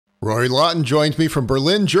Rory Lawton joins me from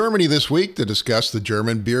Berlin, Germany this week to discuss the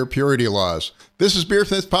German beer purity laws. This is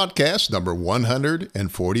BeerSmith Podcast number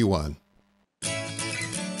 141.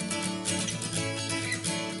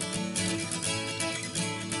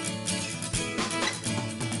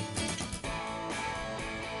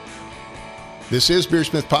 This is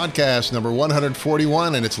BeerSmith Podcast number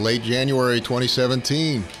 141, and it's late January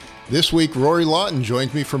 2017. This week, Rory Lawton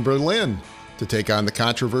joins me from Berlin to take on the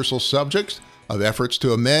controversial subject of efforts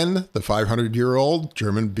to amend the 500-year-old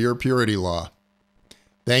German beer purity law.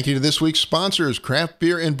 Thank you to this week's sponsors, Craft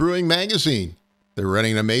Beer and Brewing Magazine. They're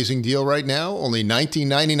running an amazing deal right now, only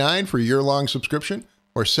 $19.99 for a year-long subscription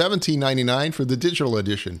or $17.99 for the digital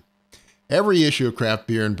edition. Every issue of Craft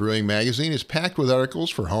Beer and Brewing Magazine is packed with articles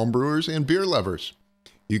for homebrewers and beer lovers.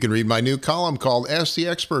 You can read my new column called Ask the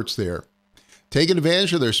Experts there. Take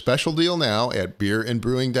advantage of their special deal now at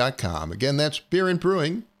beerandbrewing.com. Again, that's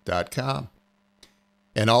beerandbrewing.com.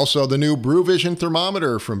 And also the new BrewVision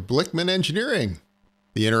thermometer from Blickman Engineering.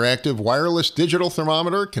 The interactive wireless digital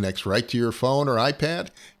thermometer connects right to your phone or iPad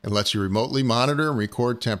and lets you remotely monitor and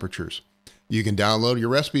record temperatures. You can download your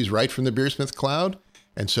recipes right from the BeerSmith cloud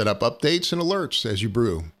and set up updates and alerts as you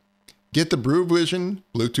brew. Get the BrewVision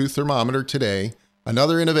Bluetooth thermometer today,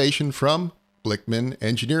 another innovation from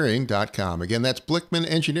BlickmanEngineering.com. Again, that's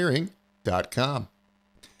BlickmanEngineering.com.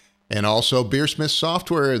 And also BeerSmith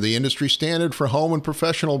software, the industry standard for home and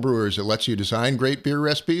professional brewers. It lets you design great beer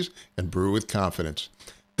recipes and brew with confidence.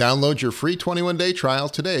 Download your free 21-day trial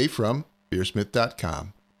today from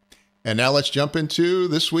BeerSmith.com. And now let's jump into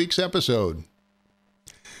this week's episode.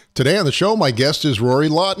 Today on the show, my guest is Rory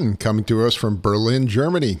Lawton, coming to us from Berlin,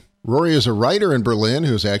 Germany. Rory is a writer in Berlin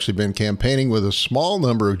who has actually been campaigning with a small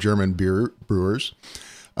number of German beer brewers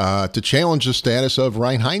to challenge the status of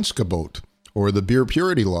Reinheitsgebot, or the beer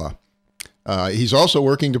purity law. He's also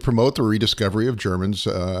working to promote the rediscovery of Germans'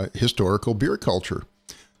 historical beer culture.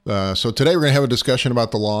 So today we're going to have a discussion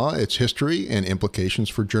about the law, its history, and implications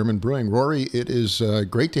for German brewing. Rory, it is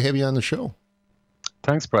great to have you on the show.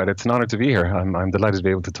 Thanks, Brad. It's an honor to be here. I'm delighted to be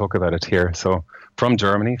able to talk about it here. So from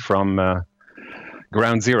Germany, from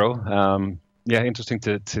ground zero. Interesting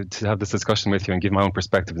to have this discussion with you and give my own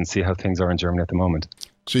perspective and see how things are in Germany at the moment.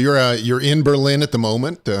 So you're in Berlin at the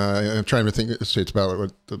moment. I'm trying to think. It's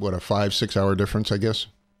about what a 5-6 hour difference, I guess,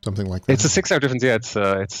 something like that. It's a 6 hour difference. Yeah, it's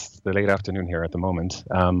the late afternoon here at the moment.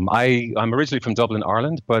 I'm originally from Dublin,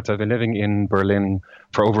 Ireland, but I've been living in Berlin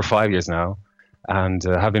for over 5 years now, and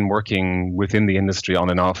have been working within the industry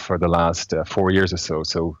on and off for the last 4 years or so.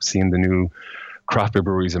 So seeing the new craft beer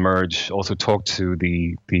breweries emerge, also talked to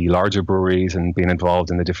the larger breweries and been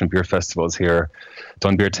involved in the different beer festivals here,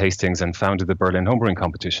 done beer tastings and founded the Berlin Homebrewing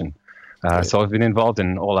Competition. Right. So I've been involved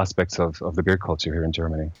in all aspects of the beer culture here in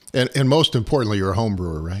Germany. And most importantly, you're a home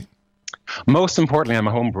brewer, right? Most importantly, I'm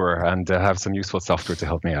a home brewer and have some useful software to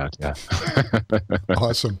help me out. Yeah.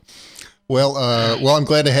 Awesome. Well, I'm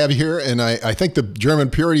glad to have you here. And I think the German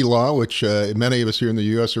purity law, which many of us here in the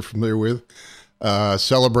U.S. are familiar with,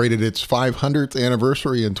 celebrated its 500th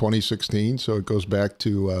anniversary in 2016, so it goes back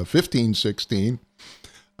to 1516.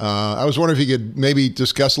 I was wondering if you could maybe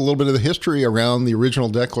discuss a little bit of the history around the original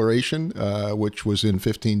declaration, which was in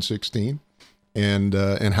 1516,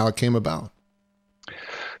 and how it came about.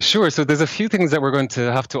 Sure. So there's a few things that we're going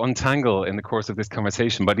to have to untangle in the course of this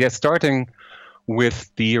conversation. But yes, starting with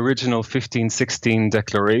the original 1516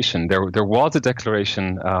 declaration, there was a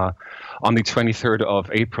declaration on the 23rd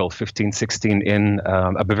of April, 1516, in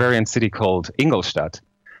a Bavarian city called Ingolstadt.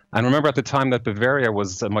 And remember at the time that Bavaria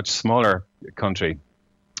was a much smaller country,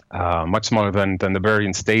 much smaller than the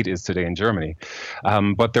Bavarian state is today in Germany.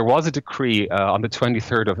 But there was a decree on the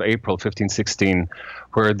 23rd of April, 1516,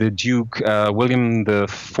 where the Duke William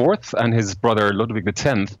IV and his brother Ludwig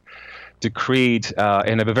X decreed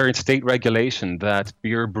in a Bavarian state regulation that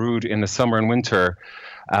beer brewed in the summer and winter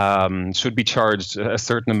should be charged a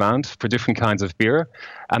certain amount for different kinds of beer.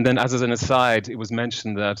 And then as an aside, it was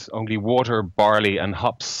mentioned that only water, barley, and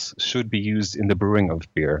hops should be used in the brewing of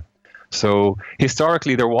beer. So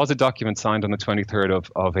historically, there was a document signed on the 23rd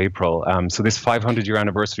of April. So this 500-year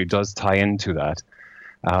anniversary does tie into that.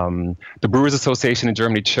 The Brewers Association in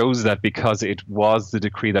Germany chose that because it was the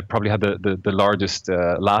decree that probably had the largest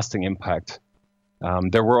lasting impact.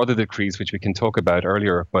 There were other decrees which we can talk about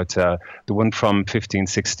earlier, but the one from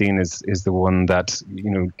 1516 is the one that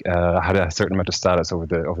had a certain amount of status over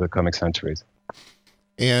the coming centuries.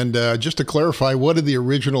 And just to clarify, what did the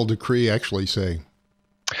original decree actually say?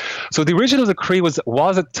 So the original decree was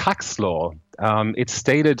a tax law. It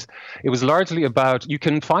stated it was largely about. You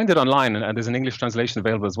can find it online, and there's an English translation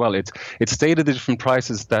available as well. It stated the different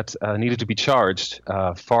prices that needed to be charged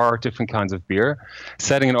for different kinds of beer,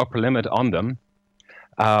 setting an upper limit on them,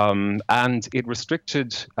 and it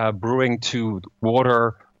restricted brewing to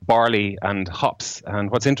water, barley, and hops. And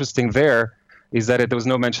what's interesting there is that there was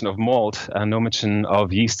no mention of malt and no mention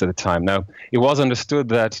of yeast at the time. Now, it was understood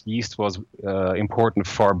that yeast was important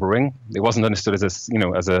for brewing. It wasn't understood as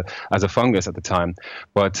a fungus at the time,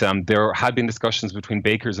 but there had been discussions between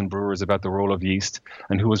bakers and brewers about the role of yeast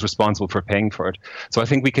and who was responsible for paying for it. So I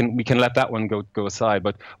think we can let that one go aside.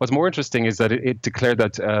 But what's more interesting is that it declared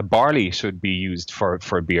that barley should be used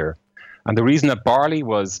for beer. And the reason that barley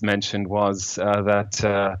was mentioned was that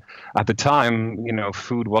at the time,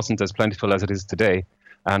 food wasn't as plentiful as it is today.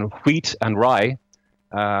 And wheat and rye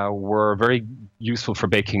were very useful for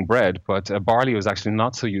baking bread, but barley was actually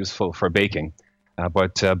not so useful for baking.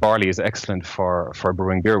 But barley is excellent for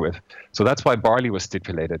brewing beer with. So that's why barley was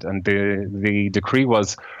stipulated. And the decree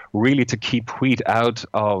was really to keep wheat out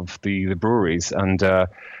of the breweries, and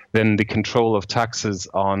then the control of taxes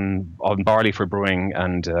on barley for brewing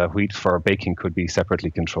and wheat for baking could be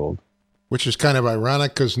separately controlled. Which is kind of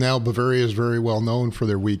ironic because now Bavaria is very well known for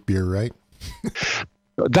their wheat beer, right?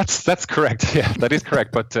 That's correct. Yeah, that is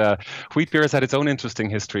correct. But wheat beer has had its own interesting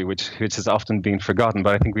history, which has often been forgotten.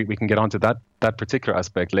 But I think we can get onto that particular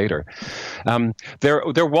aspect later.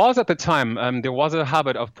 There was at the time there was a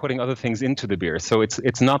habit of putting other things into the beer. So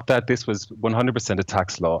it's not that this was 100% a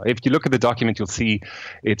tax law. If you look at the document, you'll see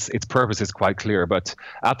its purpose is quite clear. But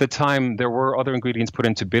at the time, there were other ingredients put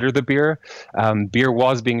in to bitter the beer. Beer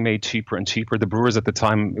was being made cheaper and cheaper. The brewers at the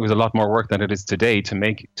time, it was a lot more work than it is today to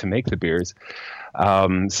make the beers.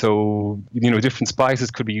 So different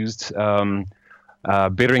spices could be used.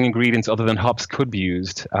 Bittering ingredients other than hops could be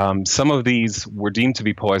used. Some of these were deemed to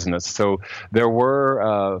be poisonous. So there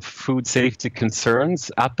were food safety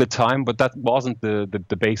concerns at the time, but that wasn't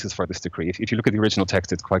the basis for this decree. If you look at the original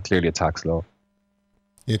text, it's quite clearly a tax law.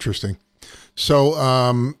 Interesting.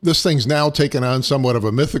 So this thing's now taken on somewhat of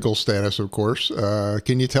a mythical status, of course.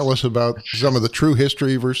 Can you tell us about some of the true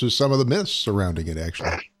history versus some of the myths surrounding it,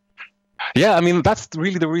 actually? Yeah, I mean, that's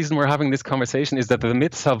really the reason we're having this conversation, is that the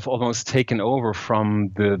myths have almost taken over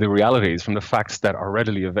from the realities, from the facts that are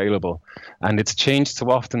readily available. And it's changed so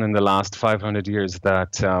often in the last 500 years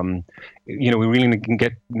that, we really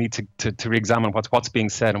need to re-examine what's being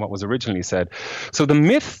said and what was originally said. So the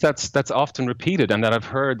myth that's often repeated and that I've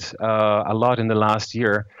heard a lot in the last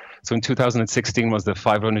year, so in 2016 was the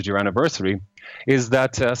 500-year anniversary, is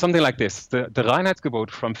that something like this. The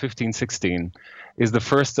Reinheitsgebot from 1516 is the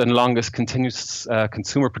first and longest continuous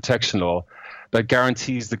consumer protection law that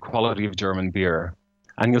guarantees the quality of German beer.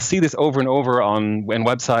 And you'll see this over and over in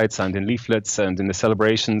websites and in leaflets and in the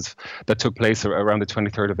celebrations that took place around the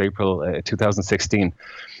 23rd of April 2016.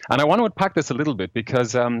 And I want to unpack this a little bit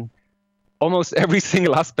because almost every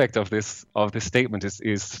single aspect of this statement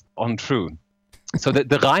is untrue. So the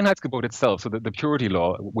Reinheitsgebot itself, so the purity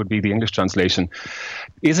law would be the English translation,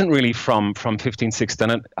 isn't really from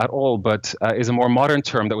 1516 at all, but is a more modern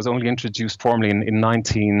term that was only introduced formally in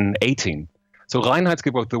 1918. So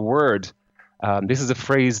Reinheitsgebot, the word, this is a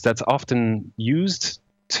phrase that's often used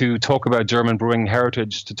to talk about German brewing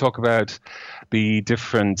heritage, to talk about the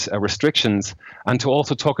different restrictions, and to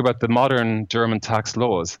also talk about the modern German tax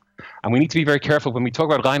laws. And we need to be very careful when we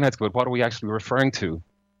talk about Reinheitsgebot, what are we actually referring to?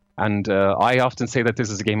 And I often say that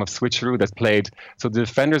this is a game of switcheroo that's played. So the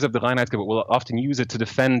defenders of the Reinheitsgebot will often use it to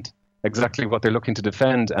defend exactly what they're looking to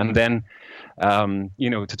defend, and then,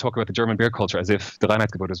 to talk about the German beer culture as if the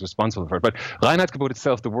Reinheitsgebot is responsible for it. But Reinheitsgebot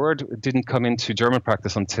itself, the word didn't come into German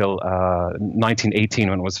practice until 1918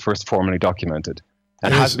 when it was first formally documented,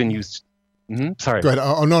 and has been used. Sorry. Go ahead.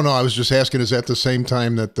 Oh, no, I was just asking, is that the same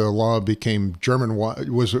time that the law became German,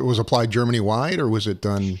 was applied Germany-wide, or was it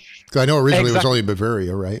done? Because I know originally it was only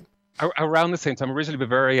Bavaria, right? Around the same time, originally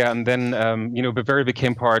Bavaria, and then Bavaria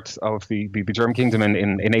became part of the German kingdom in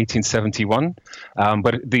 1871.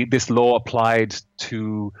 But this law applied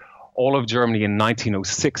to all of Germany in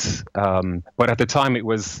 1906. But at the time, it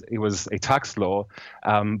was a tax law.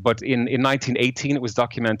 But in 1918, it was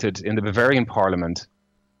documented in the Bavarian Parliament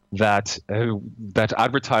that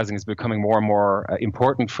advertising is becoming more and more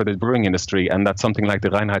important for the brewing industry, and that something like the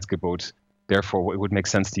Reinheitsgebot, therefore, it would make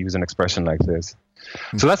sense to use an expression like this.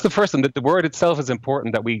 So that's the first one. The word itself is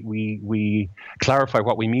important, that we clarify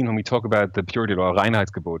what we mean when we talk about the purity law,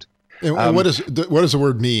 Reinheitsgebot. And what does the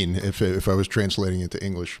word mean if I was translating it to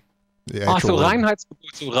English? The actual So word.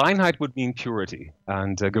 Reinheitsgebot, so Reinheit would mean purity,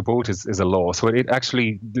 and Gebot is a law. So it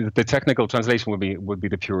actually, the technical translation would be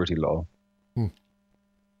the purity law. Hmm.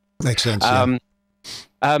 Makes sense. Yeah.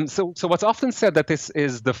 So what's often said that this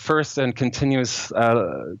is the first and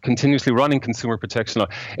continuously running consumer protection law.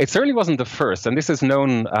 It certainly wasn't the first, and this is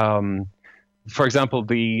known. For example,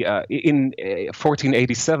 in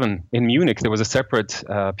 1487 in Munich, there was a separate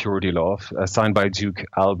purity law signed by Duke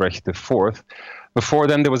Albrecht IV. Before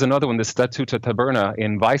then, there was another one, the Statuta Taberna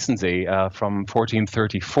in Weissensee from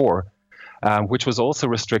 1434, which was also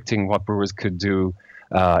restricting what brewers could do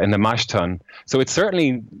in the mash tun. So it's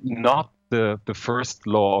certainly not the first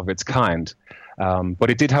law of its kind.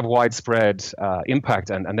 But it did have widespread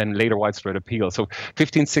impact and then later widespread appeal. So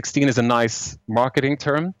 1516 is a nice marketing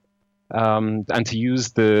term. And to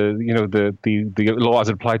use the law as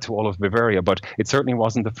it applied to all of Bavaria, but it certainly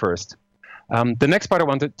wasn't the first. The next part I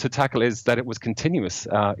wanted to tackle is that it was continuous.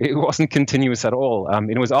 It wasn't continuous at all.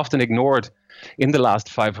 It was often ignored in the last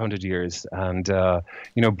 500 years. And,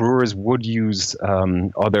 brewers would use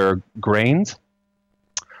other grains.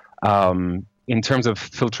 In terms of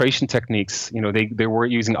filtration techniques, they were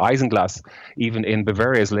using isinglass even in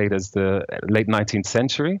Bavaria as late as the late 19th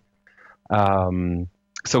century.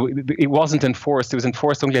 So it wasn't enforced. It was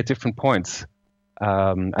enforced only at different points.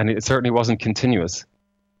 And it certainly wasn't continuous.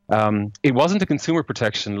 It wasn't a consumer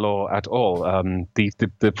protection law at all.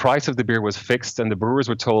 The price of the beer was fixed and the brewers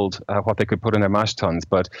were told what they could put in their mash tuns,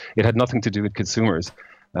 but it had nothing to do with consumers.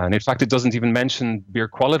 And in fact, it doesn't even mention beer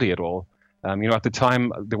quality at all. At the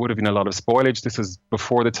time, there would have been a lot of spoilage. This is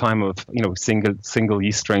before the time of, single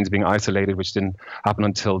yeast strains being isolated, which didn't happen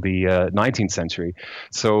until the 19th century.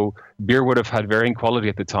 So beer would have had varying quality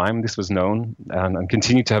at the time. This was known and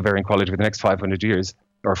continued to have varying quality for the next 500 years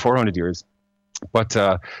or 400 years. But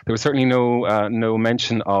there was certainly no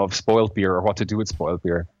mention of spoiled beer or what to do with spoiled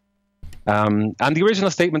beer. And the original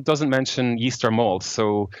statement doesn't mention yeast or malt.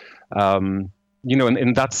 So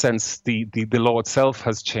in that sense, the law itself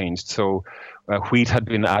has changed. So wheat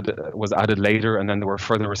was added later, and then there were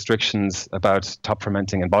further restrictions about top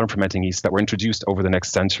fermenting and bottom fermenting yeast that were introduced over the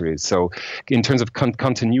next centuries. So in terms of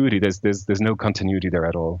continuity, there's no continuity there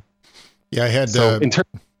at all. Yeah, I had. Go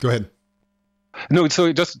ahead. No,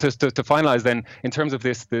 so just to finalize then, in terms of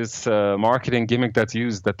this marketing gimmick that's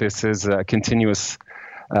used, that this is a continuous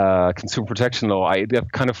consumer protection law,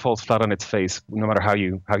 that kind of falls flat on its face, no matter how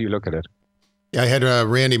you look at it. Yeah, I had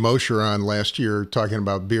Randy Mosher on last year talking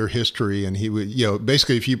about beer history, and he would,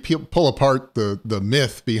 basically, if you pull apart the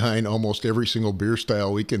myth behind almost every single beer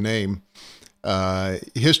style we can name,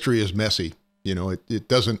 history is messy. It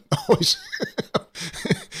doesn't always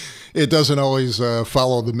it doesn't always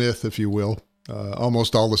follow the myth, if you will.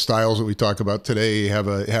 Almost all the styles that we talk about today have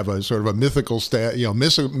a sort of a mythical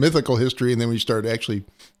mythical history, and then when you start actually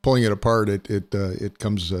pulling it apart, it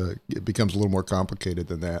becomes a little more complicated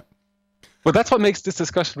than that. Well, that's what makes this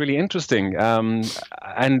discussion really interesting. And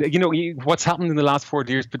what's happened in the last 4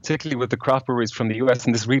 years, particularly with the craft breweries from the US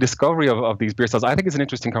and this rediscovery of these beer styles, I think it's an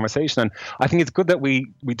interesting conversation. And I think it's good that we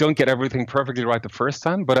don't get everything perfectly right the first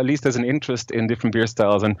time, but at least there's an interest in different beer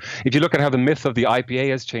styles. And if you look at how the myth of the IPA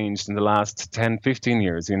has changed in the last 10, 15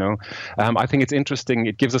 years, I think it's interesting.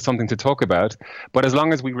 It gives us something to talk about. But as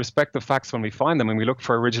long as we respect the facts when we find them, and we look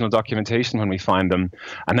for original documentation when we find them,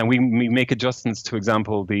 and then we make adjustments to,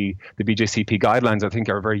 example, the BJCP guidelines, I think,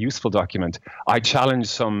 are a very useful document. I challenge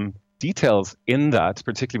some details in that,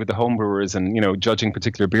 particularly with the home brewers and judging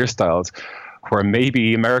particular beer styles, where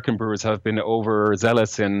maybe American brewers have been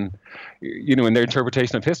overzealous in their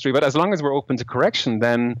interpretation of history. But as long as we're open to correction,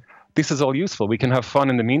 then this is all useful. We can have fun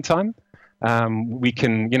in the meantime. We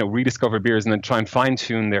can rediscover beers and then try and fine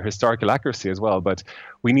tune their historical accuracy as well. But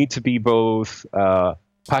we need to be both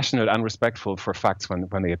passionate and respectful for facts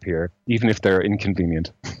when they appear, even if they're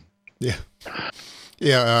inconvenient. Yeah.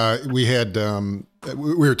 We had,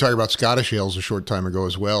 we were talking about Scottish ales a short time ago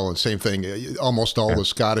as well. And same thing, almost all the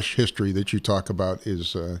Scottish history that you talk about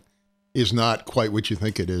is not quite what you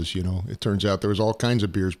think it is. It turns out there was all kinds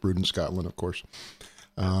of beers brewed in Scotland, of course.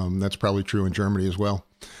 That's probably true in Germany as well.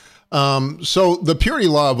 So the purity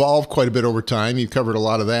law evolved quite a bit over time. You covered a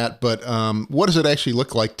lot of that, but what does it actually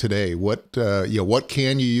look like today? What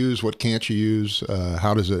can you use? What can't you use?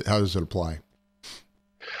 How does it apply?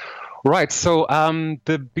 Right. So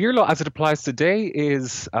the beer law as it applies today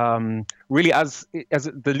is really as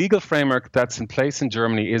the legal framework that's in place in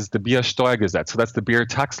Germany is the Biersteuergesetz. So that's the beer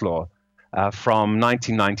tax law from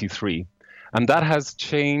 1993. And that has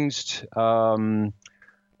changed.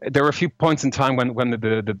 There were a few points in time when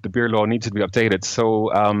the beer law needed to be updated. So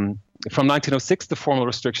From 1906, the formal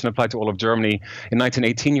restriction applied to all of Germany. In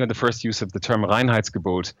 1918, you had the first use of the term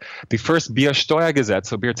Reinheitsgebot. The first Biersteuergesetz,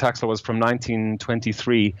 so beer tax law, was from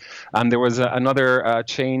 1923. And there was another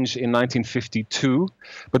change in 1952.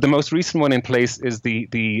 But the most recent one in place is the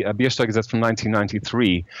Biersteuergesetz from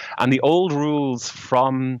 1993. And the old rules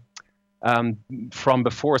from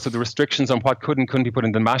before, so the restrictions on what could and couldn't be put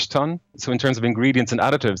in the mash tun, so in terms of ingredients and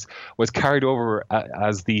additives, was carried over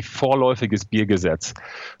as the Vorläufiges Biergesetz.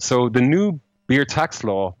 So the new beer tax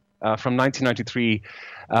law from 1993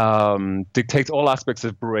 dictates all aspects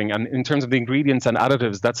of brewing, and in terms of the ingredients and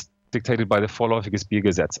additives, that's dictated by the Vorläufiges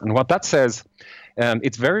Biergesetz. And what that says,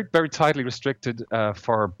 it's very, very tightly restricted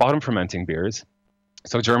for bottom fermenting beers.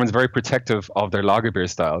 So Germans are very protective of their lager beer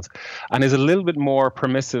styles, and is a little bit more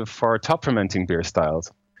permissive for top fermenting beer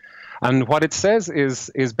styles. And what it says is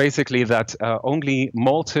basically that only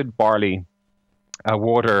malted barley,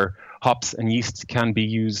 water, hops, and yeast can be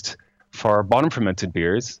used for bottom fermented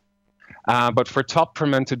beers. But for top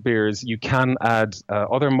fermented beers, you can add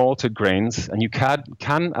other malted grains, and you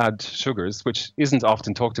can add sugars, which isn't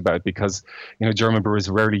often talked about because German brewers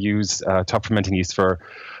rarely use top fermenting yeast for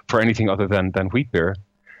anything other than wheat beer.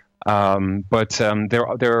 But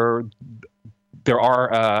there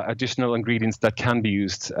are additional ingredients that can be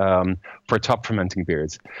used for top fermenting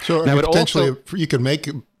beers. So now, potentially, you could make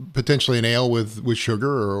potentially an ale with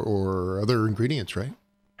sugar or other ingredients, right?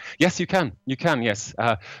 Yes, you can. You can, yes.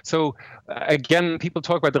 So again, people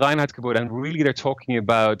talk about the Reinheitsgebot, and really they're talking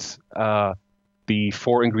about the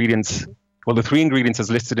four ingredients. Well, the three ingredients as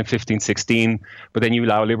listed in 1516, but then you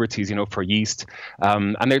allow liberties, for yeast.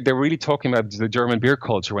 And they're really talking about the German beer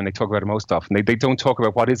culture when they talk about it most often. They don't talk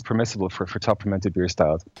about what is permissible for top fermented beer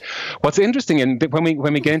styles. What's interesting, and when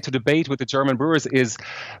we get into debate with the German brewers, is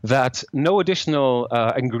that no additional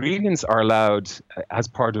ingredients are allowed as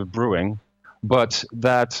part of brewing, but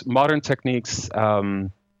that modern techniques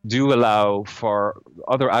do allow for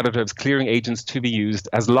other additives, clearing agents to be used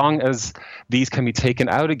as long as these can be taken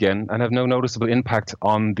out again and have no noticeable impact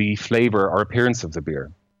on the flavor or appearance of the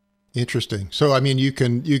beer. Interesting. So, I mean, you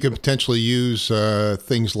can potentially use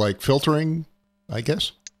things like filtering, I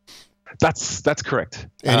guess? That's correct.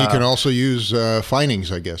 And you can also use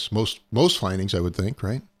finings, I guess. Most finings, I would think,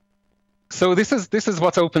 right? So this is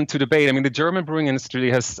what's open to debate. I mean, the German brewing industry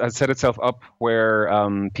has set itself up where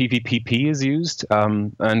PVPP is used,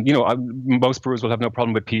 and most brewers will have no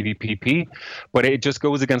problem with PVPP, but it just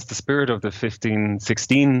goes against the spirit of the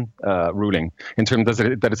 1516 ruling in terms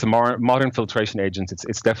that it's a modern filtration agent.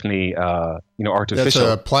 It's definitely artificial.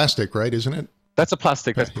 That's a plastic, right? Isn't it? That's a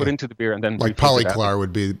plastic that's put into the beer and then like polyclar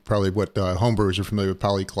would be probably what homebrewers are familiar with.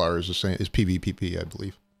 Polyclar is the same as PVPP, I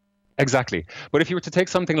believe. Exactly. But if you were to take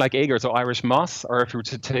something like Ager, so Irish moss, or if you were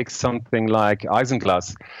to take something like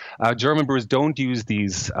Isinglass, German brewers don't use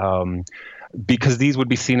these because these would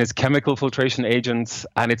be seen as chemical filtration agents,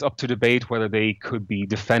 and it's up to debate whether they could be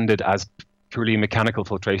defended as purely mechanical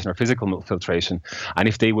filtration or physical filtration, and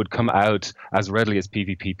if they would come out as readily as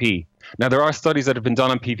PVPP. Now, there are studies that have been done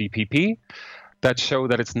on PVPP that show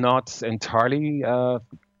that it's not entirely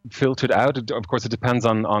filtered out. Of course, it depends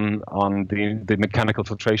on the mechanical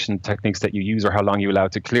filtration techniques that you use or how long you allow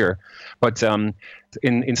it to clear. But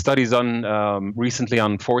in studies on recently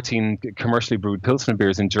on 14 commercially brewed Pilsner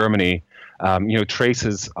beers in Germany,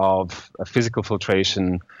 traces of physical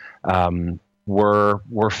filtration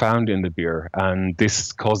were found in the beer, and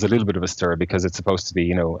this caused a little bit of a stir because it's supposed to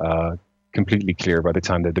be completely clear by the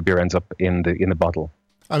time that the beer ends up in the bottle.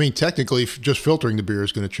 I mean, technically, just filtering the beer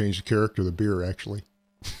is going to change the character of the beer, actually.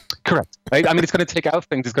 Correct. I mean, it's going to take out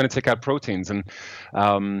things. It's going to take out proteins, and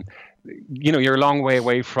you're a long way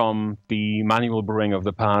away from the manual brewing of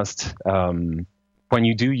the past when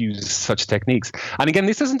you do use such techniques. And again,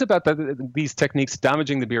 this isn't about these techniques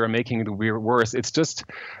damaging the beer or making the beer worse. It's just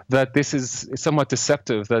that this is somewhat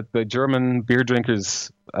deceptive. That the German beer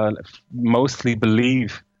drinkers mostly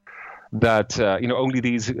believe that only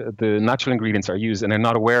the natural ingredients are used, and they're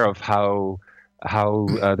not aware of how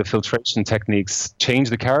the filtration techniques change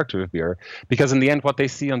the character of beer. Because in the end, what they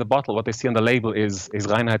see on the bottle, what they see on the label is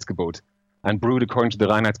Reinheitsgebot, and brewed according to the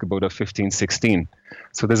Reinheitsgebot of 1516.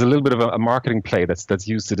 So there's a little bit of a marketing play that's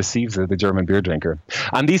used to deceive the German beer drinker.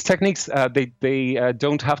 And these techniques, they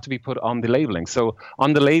don't have to be put on the labeling. So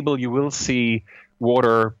on the label, you will see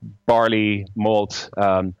water, barley, malt,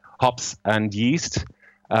 hops, and yeast.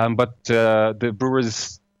 But the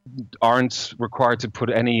brewers aren't required to put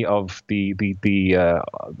any of the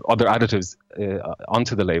other additives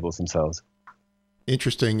onto the labels themselves.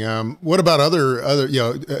 Interesting. What about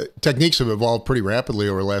other techniques have evolved pretty rapidly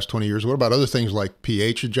over the last 20 years. What about other things like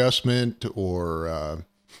pH adjustment, or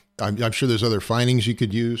I'm sure there's other finings you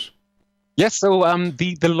could use? Yes, so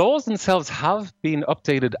the laws themselves have been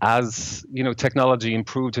updated as technology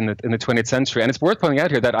improved in the 20th century, and it's worth pointing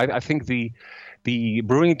out here that I think the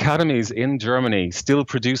brewing academies in Germany still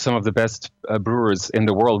produce some of the best brewers in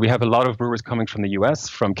the world. We have a lot of brewers coming from the US,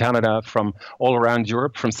 from Canada, from all around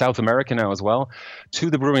Europe, from South America now as well, to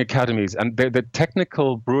the brewing academies. And the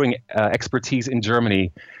technical brewing expertise in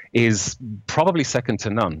Germany is probably second to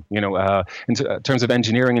none, in terms of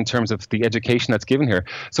engineering, in terms of the education that's given here.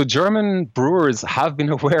 So German brewers have been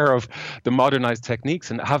aware of the modernized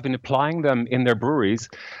techniques and have been applying them in their breweries,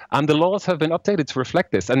 and the laws have been updated to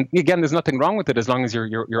reflect this. And again, there's nothing wrong with it as long as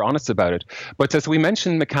you're honest about it. But as we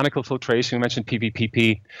mentioned, mechanical filtration, we mentioned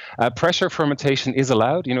PVPP, pressure fermentation is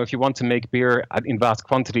allowed. If you want to make beer in vast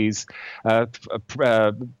quantities,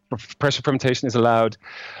 pressure fermentation is allowed.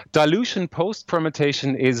 Dilution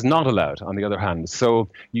post-fermentation is not allowed, on the other hand. So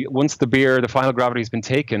once the final gravity has been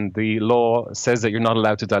taken, the law says that you're not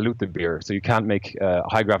allowed to dilute the beer. So you can't make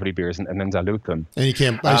high gravity beers and then dilute them. And you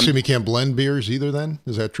can't, I assume you can't blend beers either then?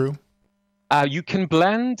 Is that true? You can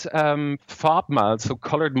blend Farbmalt, so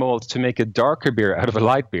colored malt, to make a darker beer out of a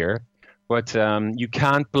light beer. But you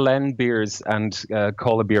can't blend beers and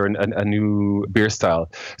call a beer a new beer style.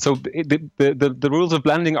 So the rules of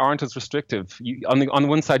blending aren't as restrictive. On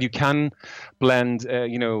one side, you can blend,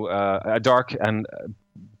 a dark and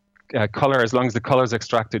color, as long as the color is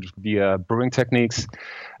extracted via brewing techniques,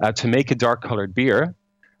 to make a dark colored beer.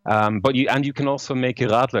 But you can also make a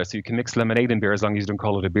Radler, so you can mix lemonade in beer as long as you don't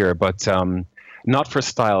call it a beer. But not for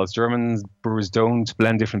styles. German brewers don't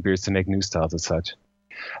blend different beers to make new styles as such.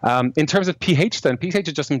 In terms of pH, pH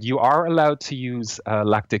adjustment, you are allowed to use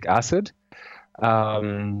lactic acid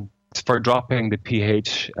for dropping the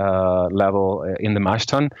pH level in the mash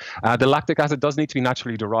tun. The lactic acid does need to be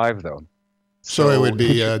naturally derived, though. So it would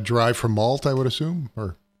be derived from malt, I would assume,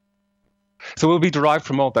 or? So it will be derived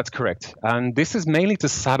from malt. That's correct, and this is mainly to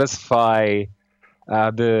satisfy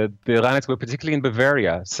the Reinheitsgebot, particularly in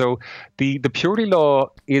Bavaria. So the purity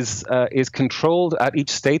law is controlled at each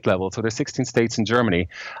state level. So there's 16 states in Germany,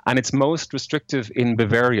 and it's most restrictive in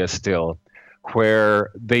Bavaria still,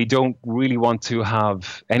 where they don't really want to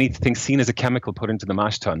have anything seen as a chemical put into the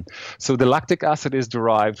mash tun. So the lactic acid is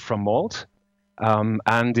derived from malt,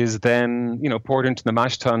 and is then poured into the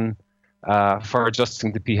mash tun for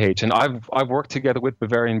adjusting the pH. And I've worked together with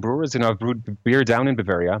Bavarian brewers, I've brewed beer down in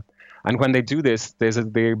Bavaria. And when they do this,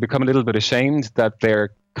 they become a little bit ashamed that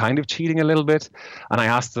they're kind of cheating a little bit. And I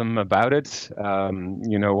asked them about it,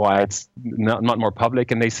 why it's not more public.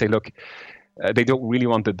 And they say, look, they don't really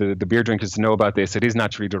want the beer drinkers to know about this. It is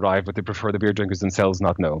naturally derived, but they prefer the beer drinkers themselves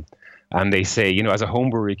not know. And they say, as a home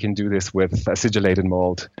brewery, you can do this with acidulated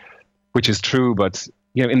malt, which is true. But,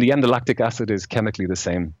 in the end, the lactic acid is chemically the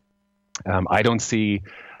same. I don't see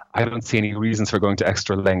any reasons for going to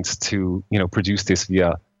extra lengths to, produce this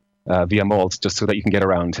via malt, just so that you can get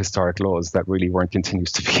around historic laws that really weren't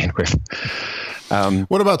continuous to begin with.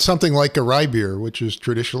 What about something like a rye beer, which is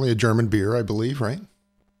traditionally a German beer, I believe, right?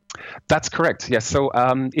 That's correct, yes. So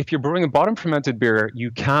if you're brewing a bottom fermented beer,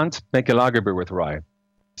 you can't make a lager beer with rye.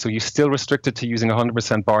 So you're still restricted to using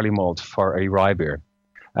 100% barley malt for a rye beer.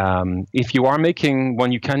 If you are making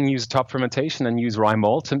one, you can use top fermentation and use rye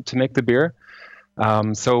malt to make the beer.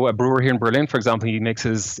 So a brewer here in Berlin, for example, he makes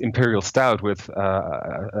his imperial stout with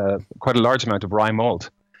quite a large amount of rye malt,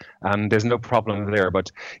 and there's no problem there.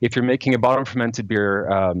 But if you're making a bottom fermented beer,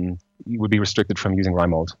 you would be restricted from using rye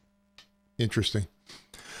malt. Interesting.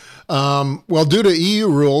 Well, due to EU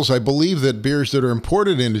rules, I believe that beers that are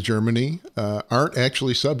imported into Germany aren't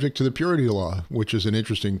actually subject to the purity law, which is an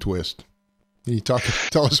interesting twist. Can you tell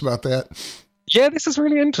us about that? Yeah, this is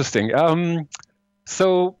really interesting.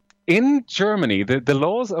 So in Germany, the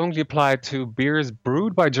laws only apply to beers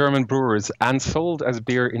brewed by German brewers and sold as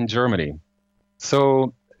beer in Germany.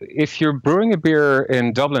 So if you're brewing a beer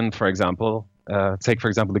in Dublin, for example, take, for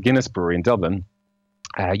example, the Guinness Brewery in Dublin,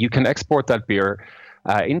 you can export that beer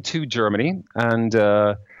into Germany, and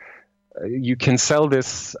you can sell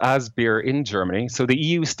this as beer in Germany. So the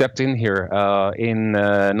EU stepped in here in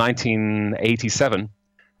 1987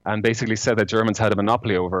 and basically said that Germans had a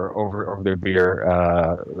monopoly over their beer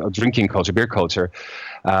drinking culture, beer culture.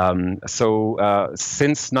 So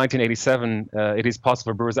since 1987, it is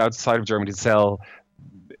possible for brewers outside of Germany to sell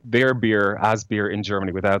their beer as beer in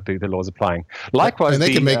Germany without the laws applying. Likewise, and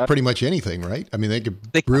they can make pretty much anything, right? I mean, they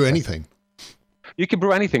could brew anything. You can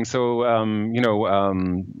brew anything. So,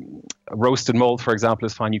 roasted malt, for example,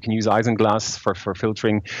 is fine. You can use isinglass for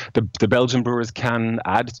filtering. The Belgian brewers can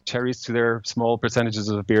add cherries to their small percentages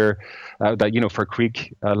of beer, for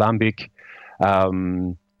Kriek, Lambic.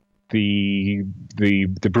 the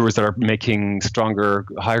brewers that are making stronger,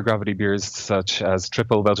 higher gravity beers such as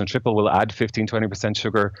Belgian Triple will add 15-20%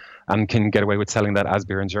 sugar and can get away with selling that as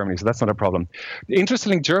beer in Germany. So that's not a problem.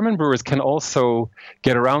 Interestingly, German brewers can also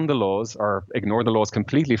get around the laws or ignore the laws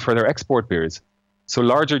completely for their export beers. So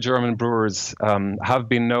larger German brewers have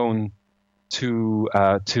been known to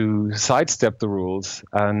sidestep the rules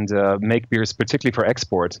and make beers particularly for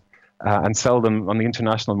export. And sell them on the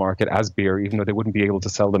international market as beer, even though they wouldn't be able to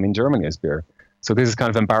sell them in Germany as beer. So this is kind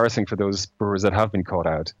of embarrassing for those brewers that have been caught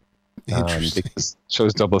out. Because it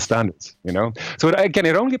shows double standards, you know. So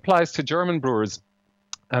it only applies to German brewers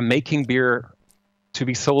making beer to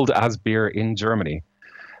be sold as beer in Germany.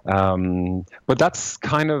 But that's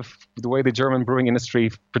kind of the way the German brewing industry,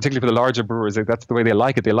 particularly for the larger brewers, that's the way they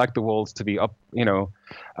like it. They like the walls to be up, you know,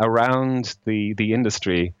 around the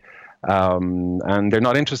industry. And they're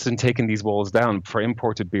not interested in taking these walls down for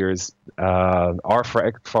imported beers or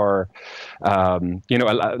for you know,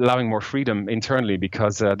 allowing more freedom internally,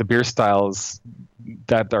 because the beer styles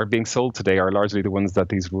that are being sold today are largely the ones that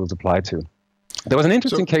these rules apply to. There was an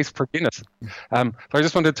interesting case for Guinness. So I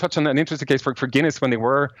just wanted to touch on an interesting case for Guinness when they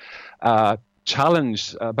were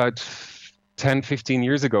challenged about 10, 15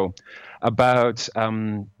 years ago about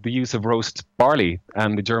the use of roast barley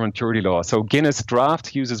and the German purity law. So Guinness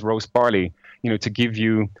Draft uses roast barley, you know, to give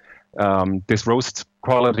you this roast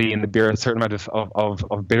quality in the beer, a certain amount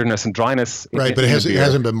of bitterness and dryness. Right, but it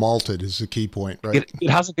hasn't been malted is the key point, right? It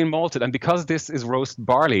hasn't been malted. And because this is roast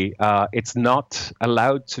barley, it's not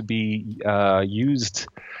allowed to be used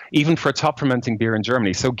even for a top fermenting beer in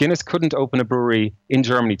Germany. So Guinness couldn't open a brewery in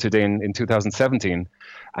Germany today in 2017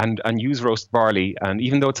 and use roast barley, and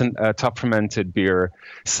even though it's a top fermented beer,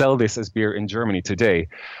 sell this as beer in Germany today.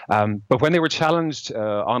 But when they were challenged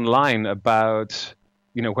online about,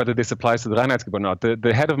 you know, whether this applies to the Reinheitsgebot or not,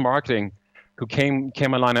 the head of marketing who came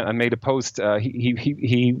online and made a post,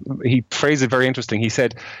 he phrased it very interesting. He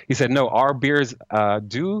said, no, our beers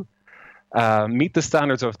do meet the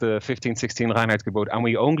standards of the 1516 Reinheitsgebot, and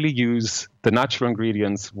we only use the natural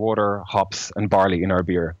ingredients, water, hops, and barley in our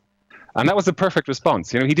beer. And that was the perfect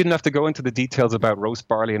response. You know, he didn't have to go into the details about roast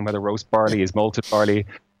barley and whether roast barley is malted barley.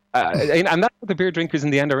 And that's what the beer drinkers in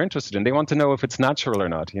the end are interested in. They want to know if it's natural or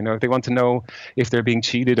not. You know, they want to know if they're being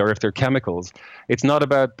cheated or if they're chemicals. It's not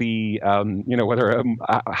about the, you know, whether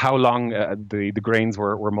how long the grains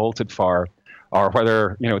were malted for, or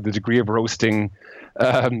whether, you know, the degree of roasting,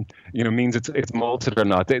 you know, means it's malted or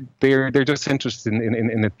not. They're just interested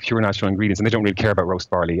in the pure natural ingredients, and they don't really care about roast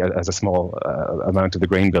barley as a small amount of the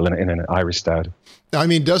grain bill in an Irish stout. I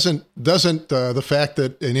mean, doesn't the fact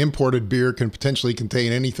that an imported beer can potentially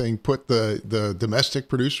contain anything put the domestic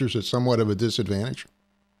producers at somewhat of a disadvantage?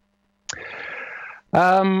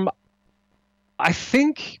 I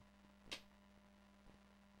think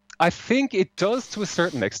it does to a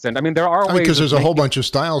certain extent. I mean, there are ways, because there's a whole bunch of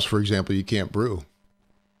styles, for example, you can't brew.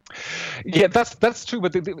 Yeah, that's true.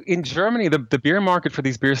 But in Germany, the beer market for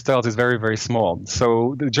these beer styles is very, very small.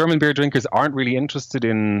 So the German beer drinkers aren't really interested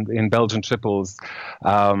in Belgian triples.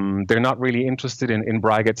 They're not really interested in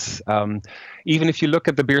braggots. Even if you look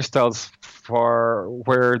at the beer styles for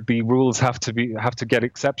where the rules have to get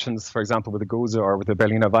exceptions, for example, with the Gose or with the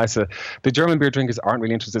Berliner Weisse, the German beer drinkers aren't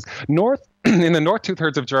really interested. In the north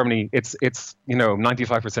 2/3 of Germany, it's you know,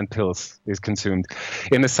 95% Pils is consumed.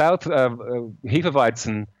 In the south,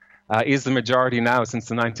 Hefeweizen is the majority now since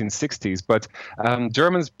the 1960s. But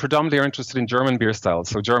Germans predominantly are interested in German beer styles,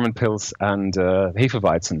 so German Pils and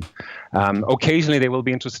Hefeweizen. Occasionally, they will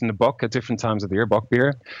be interested in the Bock at different times of the year, Bock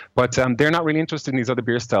beer, but they're not really interested in these other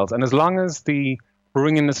beer styles. And as long as the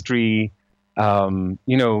brewing industry, you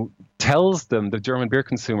know, tells them, the German beer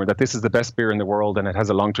consumer, that this is the best beer in the world and it has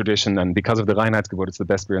a long tradition, and because of the Reinheitsgebot, it's the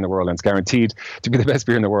best beer in the world and it's guaranteed to be the best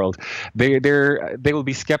beer in the world, they will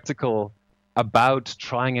be skeptical about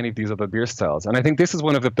trying any of these other beer styles. And I think this is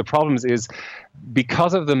one of the problems, is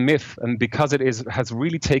because of the myth and because it has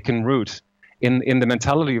really taken root in the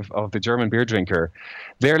mentality of the German beer drinker,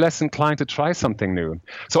 they're less inclined to try something new.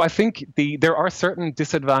 So I think there are certain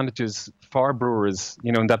disadvantages for brewers,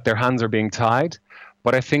 you know, in that their hands are being tied.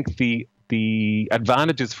 But I think the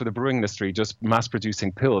advantages for the brewing industry, just mass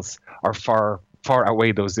producing Pils, are far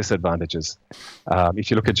outweigh those disadvantages if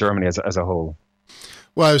you look at Germany as a whole.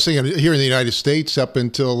 Well, I was thinking here in the United States, up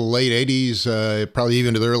until the late 80s, probably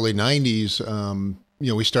even to the early 90s, you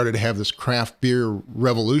know, we started to have this craft beer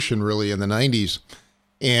revolution really in the 90s.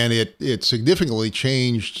 And it significantly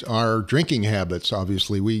changed our drinking habits.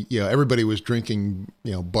 Obviously, everybody was drinking,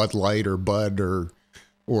 you know, Bud Light or Bud or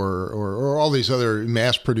all these other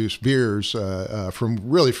mass-produced beers from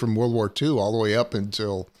World War II all the way up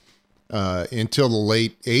until until the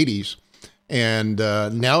late 80s. And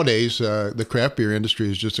nowadays, the craft beer industry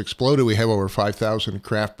has just exploded. We have over 5,000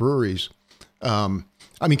 craft breweries.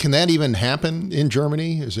 I mean, can that even happen in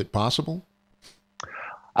Germany? Is it possible?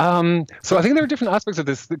 So I think there are different aspects of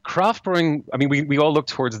this. The craft brewing, I mean, we all look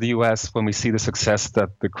towards the US when we see the success that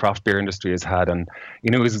the craft beer industry has had. And,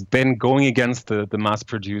 it was then going against the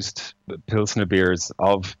mass-produced Pilsner beers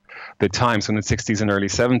of the time. So in the 60s and early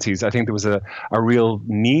 70s, I think there was a real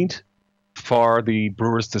need for the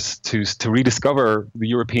brewers to rediscover the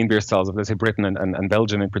European beer styles of, let's say, Britain and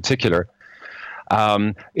Belgium in particular.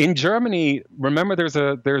 In Germany, remember, there's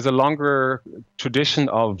a longer tradition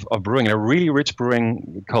of brewing, a really rich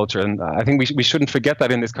brewing culture, and I think we shouldn't forget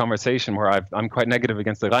that in this conversation, where I'm quite negative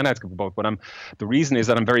against the Reinheitsgebot, but the reason is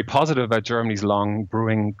that I'm very positive about Germany's long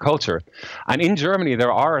brewing culture. And in Germany,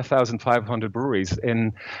 there are 1,500 breweries.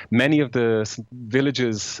 In many of the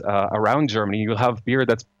villages around Germany, you'll have beer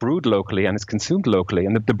that's brewed locally and is consumed locally,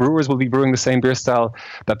 and the brewers will be brewing the same beer style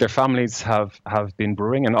that their families have been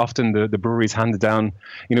brewing, and often the breweries handed down,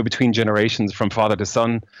 between generations, from father to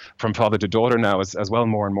son, from father to daughter now as well,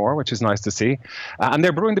 more and more, which is nice to see. And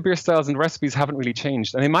they're brewing the beer styles, and the recipes haven't really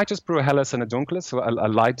changed. And they might just brew a Helles and a Dunkles, so a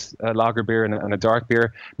light lager beer and a dark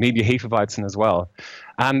beer, maybe a Hefeweizen as well.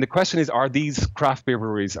 And the question is, are these craft beer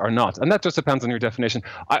breweries or not? And that just depends on your definition.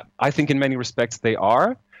 I think in many respects they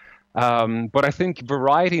are. But I think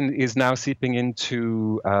variety is now seeping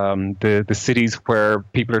into the cities where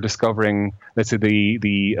people are discovering, let's say,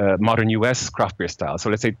 the modern US craft beer style. So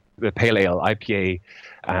let's say the pale ale, IPA,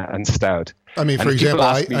 and stout. I mean, for example,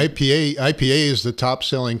 IPA is the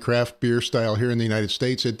top-selling craft beer style here in the United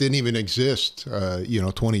States. It didn't even exist,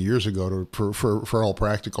 20 years ago for all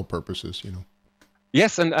practical purposes,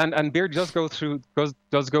 Yes, and beer does go through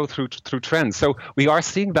trends. So we are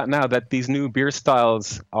seeing that now, that these new beer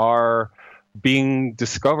styles are being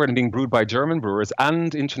discovered and being brewed by German brewers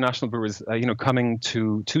and international brewers, coming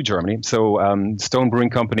to Germany. So Stone Brewing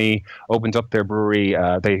Company opened up their brewery.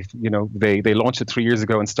 They launched it 3 years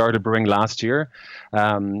ago and started brewing last year.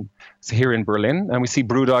 So here in Berlin, and we see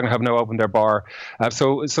Brewdog have now opened their bar.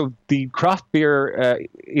 So the craft beer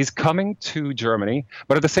is coming to Germany,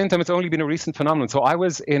 but at the same time, it's only been a recent phenomenon. So I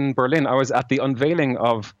was in Berlin. I was at the unveiling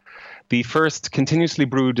of the first continuously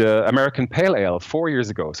brewed American Pale Ale 4 years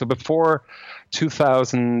ago. So before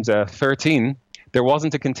 2013, there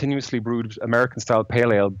wasn't a continuously brewed American-style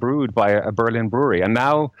Pale Ale brewed by a Berlin brewery. And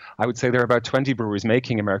now I would say there are about 20 breweries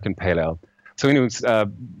making American Pale Ale. So it's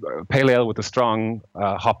pale ale with a strong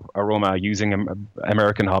hop aroma using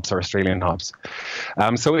American hops or Australian hops.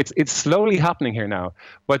 So it's slowly happening here now.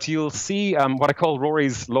 But you'll see what I call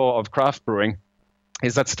Rory's law of craft brewing,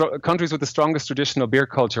 is that countries with the strongest traditional beer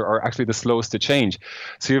culture are actually the slowest to change.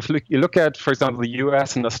 So if you look at, for example, the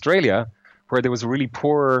US and Australia, where there was a really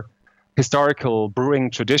poor historical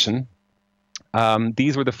brewing tradition,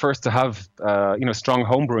 these were the first to have strong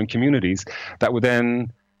home brewing communities that would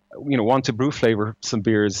then want to brew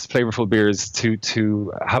flavorful beers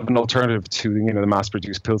to have an alternative to the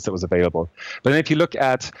mass-produced pils that was available. But then if you look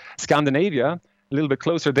at Scandinavia, a little bit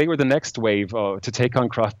closer, they were the next wave to take on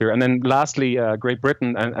craft beer. And then lastly, Great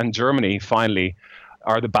Britain and Germany finally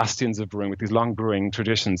are the bastions of brewing with these long brewing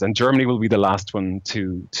traditions. And Germany will be the last one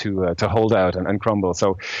to hold out and crumble.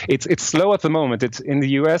 So it's slow at the moment. It's in the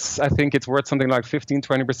US, I think it's worth something like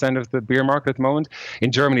 15-20% of the beer market at the moment.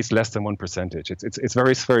 In Germany, it's less than 1%. It's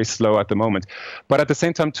very, very slow at the moment. But at the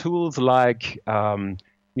same time, tools like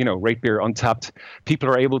Rate Beer Untapped, people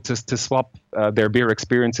are able to swap their beer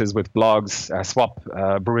experiences with blogs, swap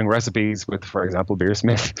brewing recipes with, for example,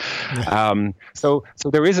 BeerSmith. So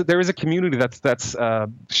there is a community that's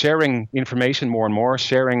sharing information more and more,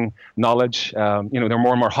 sharing knowledge. There are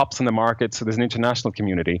more and more hops on the market, so there's an international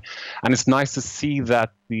community, and it's nice to see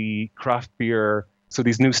that the craft beer. So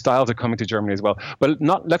these new styles are coming to Germany as well. But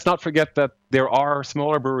let's not forget that there are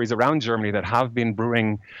smaller breweries around Germany that have been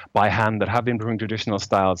brewing by hand, that have been brewing traditional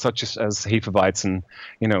styles, such as Hefeweizen,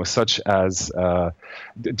 such as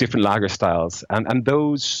different lager styles. And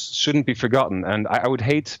those shouldn't be forgotten. And I would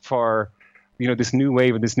hate for this new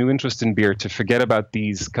wave and this new interest in beer to forget about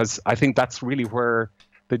these, because I think that's really where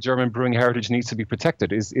the German brewing heritage needs to be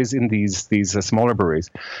protected, is in these smaller breweries.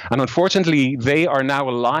 And unfortunately, they are now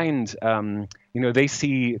aligned. They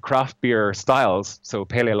see craft beer styles, so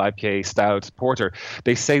pale ale, IPA, stout, porter.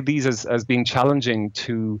 They say these as being challenging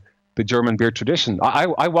to the German beer tradition.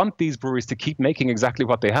 I want these breweries to keep making exactly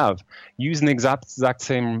what they have, using the exact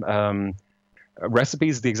same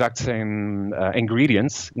recipes, the exact same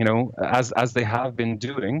ingredients, as they have been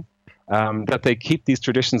doing, that they keep these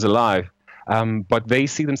traditions alive. But they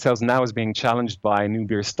see themselves now as being challenged by new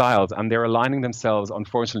beer styles, and they're aligning themselves,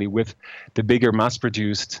 unfortunately, with the bigger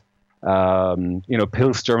mass-produced,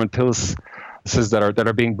 Pils, German Pils that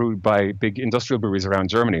are being brewed by big industrial breweries around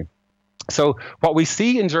Germany. So what we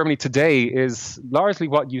see in Germany today is largely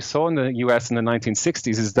what you saw in the US in the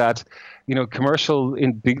 1960s, is that,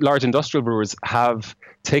 large industrial brewers have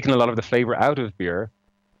taken a lot of the flavor out of beer,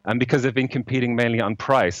 and because they've been competing mainly on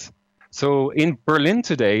price. So in Berlin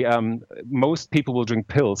today, most people will drink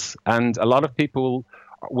Pils, and a lot of people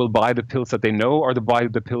will buy the Pils that they know, or they buy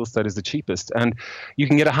the Pils that is the cheapest. And you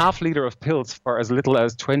can get a half liter of Pils for as little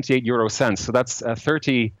as 28 euro cents. So that's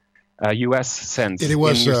 30 US cents it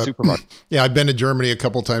was, in your supermarket. Yeah, I've been to Germany a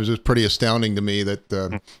couple of times. It was pretty astounding to me that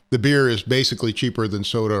the beer is basically cheaper than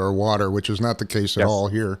soda or water, which is not the case at all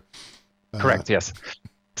here. Correct, yes.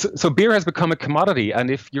 So beer has become a commodity, and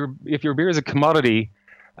if your beer is a commodity,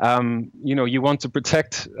 you want to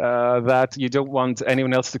protect that. You don't want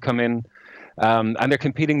anyone else to come in. And they're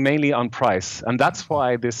competing mainly on price. And that's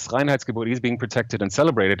why this Reinheitsgebot is being protected and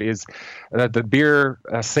celebrated, is that the beer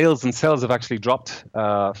sales themselves have actually dropped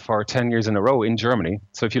for 10 years in a row in Germany.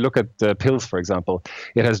 So if you look at the Pils, for example,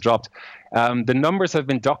 it has dropped. The numbers have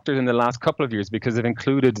been doctored in the last couple of years because they've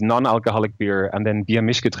included non-alcoholic beer and then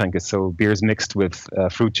Biermischgetränke, so beers mixed with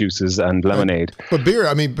fruit juices and lemonade.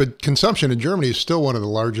 But consumption in Germany is still one of the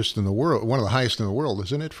largest in the world, one of the highest in the world,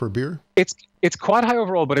 isn't it, for beer? It's quite high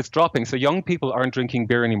overall, but it's dropping. So young people aren't drinking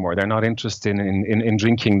beer anymore. They're not interested in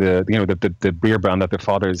drinking the beer brand that their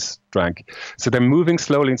fathers drank. So they're moving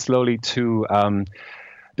slowly to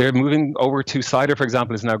they're moving over to cider, for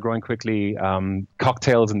example, is now growing quickly.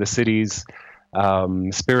 Cocktails in the cities,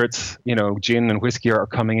 spirits, gin and whiskey are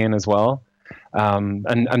coming in as well.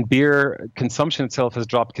 And beer consumption itself has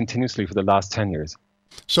dropped continuously for the last 10 years.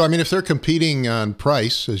 So, if they're competing on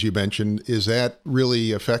price, as you mentioned, is that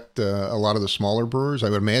really affect a lot of the smaller brewers? I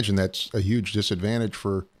would imagine that's a huge disadvantage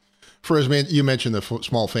for as you mentioned, the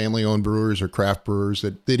small family-owned brewers or craft brewers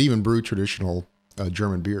that even brew traditional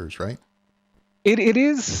German beers, right? It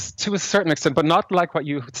is to a certain extent, but not like what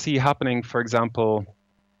you see happening, for example,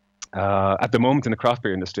 at the moment in the craft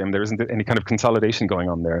beer industry. There isn't any kind of consolidation going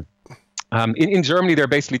on there. In Germany, there are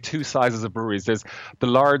basically two sizes of breweries. There's the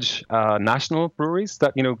large national breweries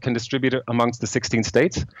that can distribute it amongst the 16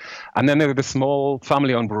 states, and then there are the small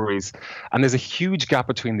family-owned breweries. And there's a huge gap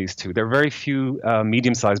between these two. There are very few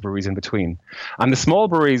medium-sized breweries in between, and the small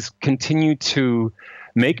breweries continue to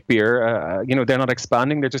make beer. They're not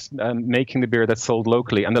expanding; they're just making the beer that's sold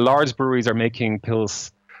locally. And the large breweries are making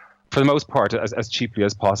Pils, for the most part, as cheaply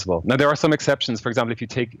as possible. Now, there are some exceptions. For example, if you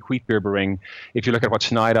take wheat beer brewing, if you look at what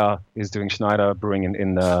Schneider is doing, Schneider Brewing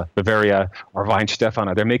in Bavaria, or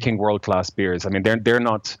Weinstefana, they're making world-class beers. They're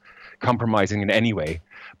not compromising in any way.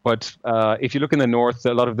 But if you look in the north,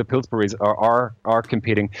 a lot of the Pils breweries are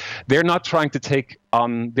competing. They're not trying to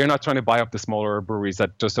they're not trying to buy up the smaller breweries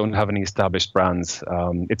that just don't have any established brands.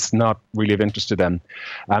 It's not really of interest to them.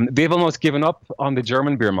 They've almost given up on the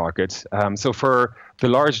German beer market. So for the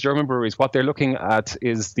large German breweries, what they're looking at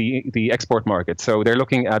is the export market. So they're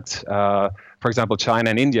looking at, for example, China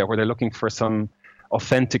and India, where they're looking for some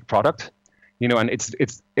authentic product. And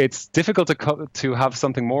it's difficult to have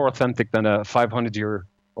something more authentic than a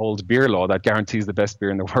 500-year-old beer law that guarantees the best beer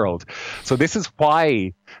in the world. So this is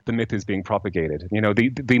why the myth is being propagated.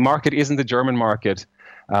 The market isn't the German market,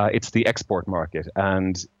 it's the export market.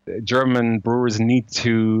 And German brewers need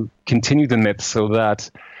to continue the myth so that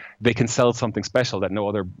they can sell something special that no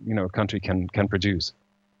other country can produce.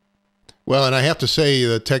 Well, and I have to say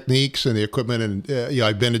the techniques and the equipment, and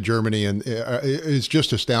I've been to Germany, and it's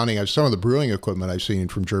just astounding. Some of the brewing equipment I've seen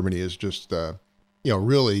from Germany is just,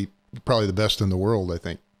 really probably the best in the world, I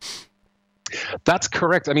think. That's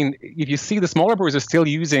correct. If you see, the smaller breweries are still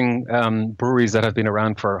using breweries that have been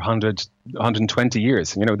around for 100, 120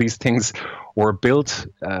 years. These things were built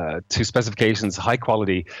to specifications, high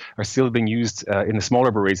quality, are still being used in the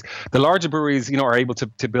smaller breweries. The larger breweries, are able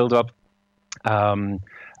to build up,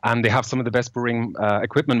 and they have some of the best brewing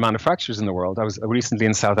equipment manufacturers in the world. I was recently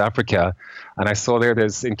in South Africa, and I saw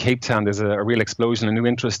in Cape Town, there's a real explosion, a new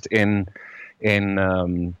interest in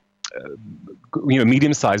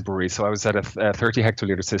medium-sized breweries. So I was at a 30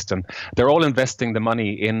 hectoliter system. They're all investing the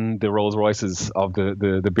money in the Rolls Royces of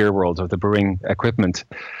the beer world, of the brewing equipment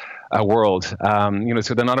world.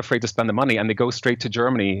 So they're not afraid to spend the money, and they go straight to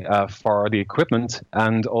Germany for the equipment,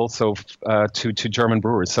 and also to German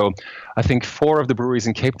brewers. So I think 4 of the breweries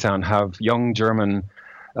in Cape Town have young German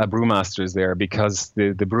brewmasters there, because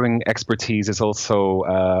the brewing expertise is also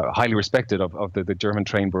highly respected of the German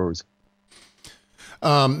trained brewers.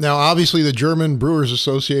 Now, obviously, the German Brewers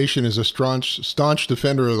Association is a staunch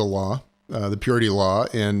defender of the law. the purity law.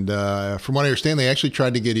 And from what I understand, they actually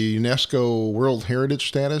tried to get a UNESCO World Heritage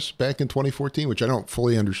status back in 2014, which I don't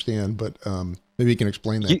fully understand, but maybe you can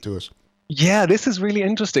explain that to us. Yeah, this is really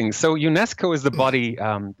interesting. So UNESCO is the body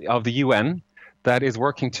of the UN that is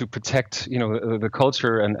working to protect, the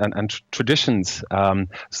culture and traditions.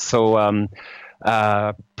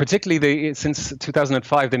 Particularly since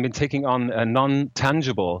 2005, they've been taking on a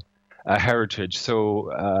non-tangible heritage. So,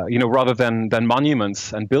 rather than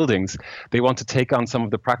monuments and buildings, they want to take on some of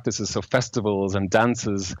the practices. So festivals and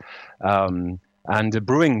dances, and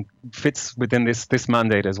brewing fits within this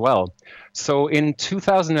mandate as well. So in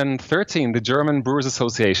 2013, the German Brewers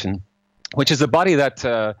Association, which is a body that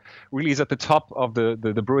really is at the top of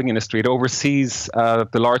the brewing industry. It oversees the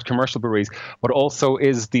large commercial breweries, but also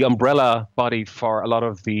is the umbrella body for a lot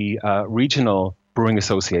of the regional brewing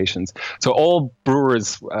associations. So all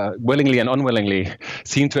brewers, willingly and unwillingly,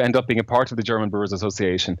 seem to end up being a part of the German Brewers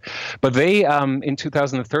Association. But they, in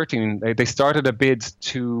 2013, they started a bid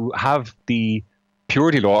to have the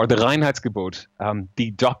purity law, or the Reinheitsgebot,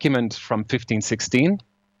 the document from 1516,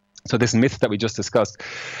 so this myth that we just discussed,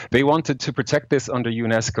 they wanted to protect this under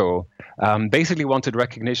UNESCO, basically wanted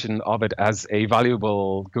recognition of it as a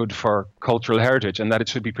valuable good for cultural heritage and that it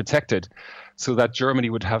should be protected so that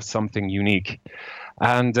Germany would have something unique.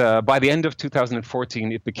 And by the end of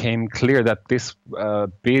 2014, it became clear that this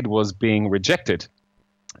bid was being rejected.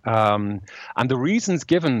 And the reasons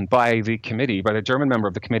given by the committee, by the German member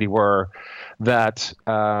of the committee, were that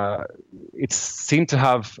it seemed to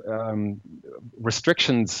have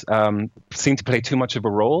restrictions, seemed to play too much of a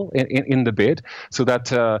role in the bid, so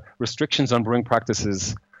that restrictions on brewing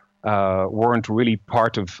practices weren't really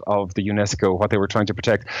part of the UNESCO, what they were trying to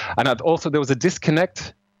protect. And also there was a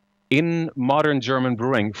disconnect in modern German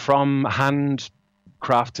brewing from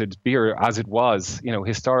handcrafted beer as it was,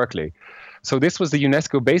 historically. So this was the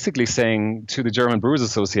UNESCO basically saying to the German Brewers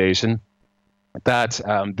Association that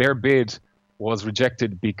their bid was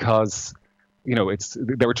rejected because,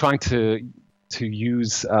 they were trying to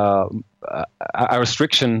use a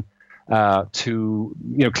restriction to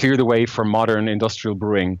clear the way for modern industrial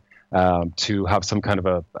brewing to have some kind of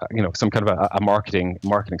a marketing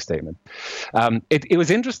statement. It was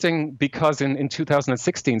interesting because in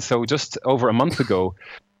 2016, so just over a month ago,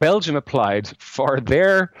 Belgium applied for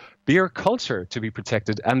their beer culture to be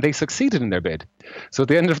protected, and they succeeded in their bid. So at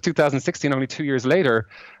the end of 2016, only 2 years later,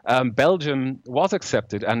 Belgium was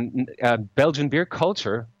accepted, and Belgian beer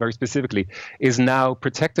culture, very specifically, is now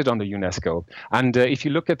protected under UNESCO. And if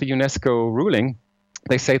you look at the UNESCO ruling,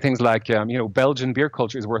 they say things like, Belgian beer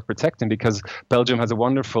culture is worth protecting because Belgium has a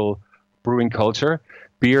wonderful brewing culture,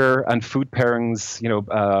 beer and food pairings,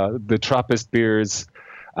 the Trappist beers,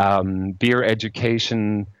 beer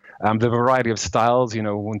education, the variety of styles,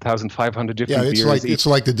 1,500 different beers. Yeah, it's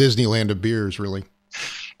like the Disneyland of beers, really.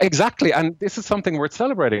 Exactly, and this is something worth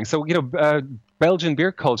celebrating. So, Belgian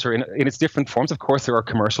beer culture in its different forms. Of course, there are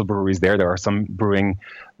commercial breweries there. There are some brewing,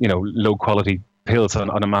 low quality pills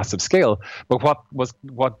on a massive scale. But what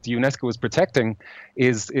UNESCO was protecting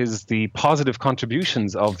is the positive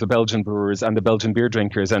contributions of the Belgian brewers and the Belgian beer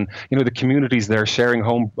drinkers, and the communities there sharing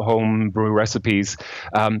home brew recipes.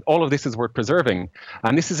 All of this is worth preserving,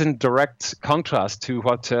 and this is in direct contrast to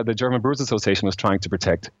what the German Brewers Association was trying to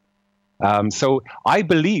protect. So I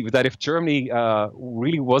believe that if Germany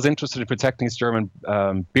really was interested in protecting its German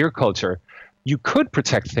beer culture, you could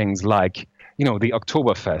protect things like the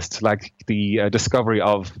Oktoberfest, like the discovery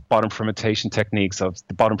of bottom fermentation techniques, of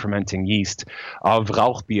the bottom fermenting yeast, of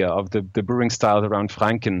Rauchbier, of the brewing styles around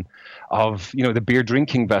Franken, of the beer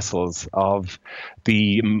drinking vessels, of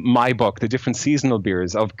the Maibock, the different seasonal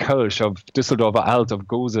beers, of Kölsch, of Düsseldorfer Alt, of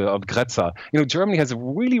Gose, of Grätzer. Germany has a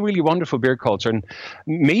really, really wonderful beer culture, and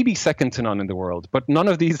maybe second to none in the world. But none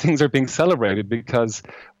of these things are being celebrated because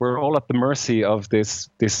we're all at the mercy of this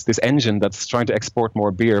engine that's trying to export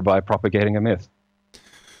more beer by propagating a myth.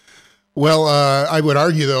 Well, I would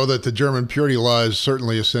argue, though, that the German purity law is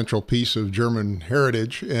certainly a central piece of German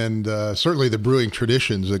heritage, and certainly the brewing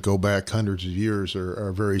traditions that go back hundreds of years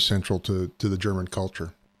are very central to the German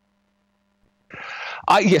culture.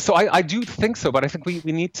 So I do think so, but I think we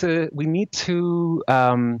need to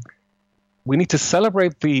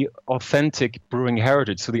celebrate the authentic brewing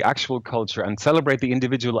heritage, so the actual culture, and celebrate the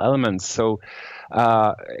individual elements. So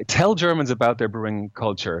tell Germans about their brewing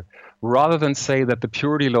culture, rather than say that the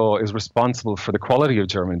purity law is responsible for the quality of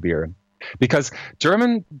German beer. Because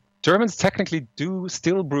German Germans technically do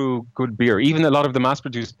still brew good beer. Even a lot of the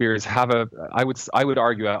mass-produced beers have I would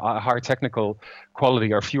argue, a higher technical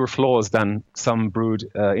quality or fewer flaws than some brewed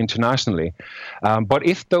internationally. But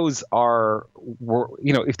if those are,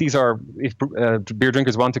 if beer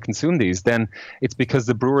drinkers want to consume these, then it's because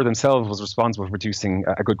the brewer themselves was responsible for producing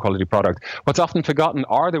a good quality product. What's often forgotten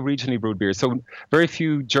are the regionally brewed beers. So very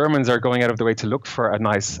few Germans are going out of the way to look for a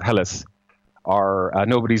nice Helles, or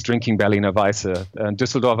nobody's drinking Berliner Weisse.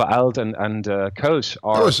 Düsseldorfer Alt and Kölsch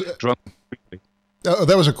are drunk.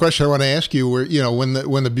 That was a question I want to ask you. Where when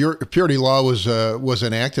the purity law was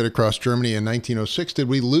enacted across Germany in 1906, did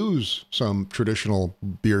we lose some traditional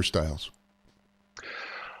beer styles?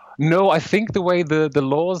 No, I think the way the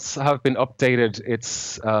laws have been updated,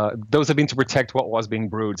 those have been to protect what was being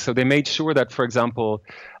brewed. So they made sure that, for example,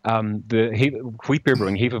 the wheat beer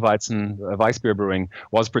brewing, Hefeweizen Weissbier brewing,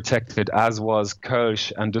 was protected, as was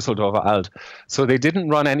Kölsch and Düsseldorfer Alt. So they didn't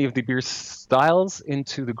run any of the beer styles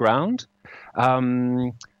into the ground.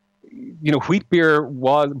 Wheat beer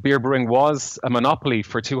brewing was a monopoly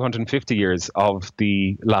for 250 years of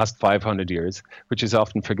the last 500 years, which is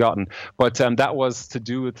often forgotten. But that was to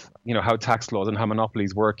do with how tax laws and how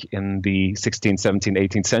monopolies work in the 16th, 17th,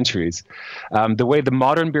 18th centuries. The way the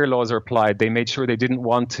modern beer laws are applied, they made sure they didn't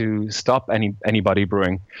want to stop anybody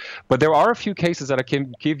brewing. But there are a few cases that I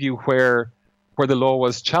can give you where the law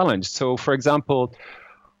was challenged. So, for example,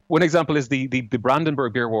 one example is the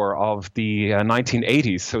Brandenburg beer war of the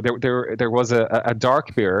 1980s. So there was a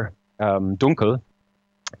dark beer, Dunkel,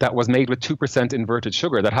 that was made with 2% inverted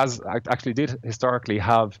sugar that actually did historically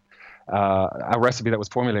have a recipe that was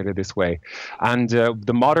formulated this way. And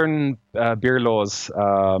the modern beer laws,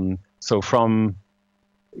 so from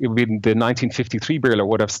the 1953 beer law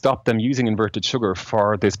would have stopped them using inverted sugar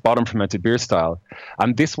for this bottom fermented beer style.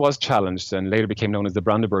 And this was challenged and later became known as the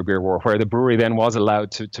Brandenburg beer war, where the brewery then was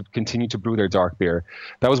allowed to continue to brew their dark beer.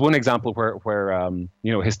 That was one example where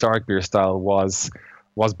historic beer style was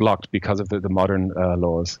blocked because of the modern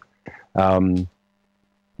laws.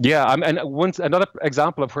 Another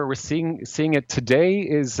example of where we're seeing it today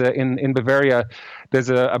is in Bavaria. There's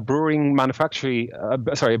a brewing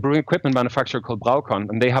equipment manufacturer called Braukon,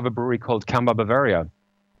 and they have a brewery called Kamba Bavaria,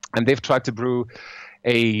 and they've tried to brew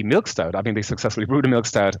a milk stout. I mean, they successfully brewed a milk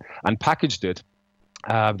stout and packaged it.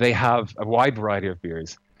 They have a wide variety of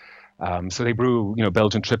beers, so they brew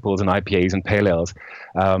Belgian triples and IPAs and pale ales.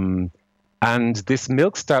 And this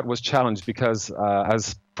milk stout was challenged because,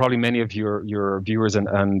 as probably many of your viewers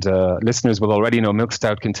and listeners will already know, milk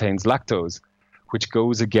stout contains lactose, which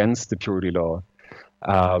goes against the purity law.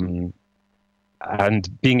 And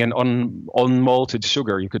being an unmalted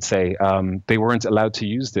sugar, you could say, they weren't allowed to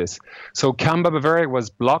use this. So Kamba Bavaria was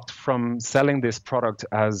blocked from selling this product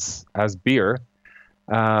as beer.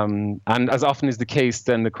 And as often is the case,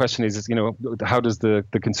 then the question is, how does the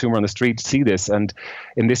consumer on the street see this? And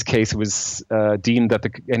in this case, it was deemed that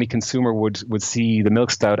any consumer would see the milk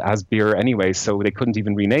stout as beer anyway, so they couldn't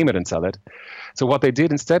even rename it and sell it. So what they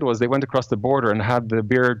did instead was they went across the border and had the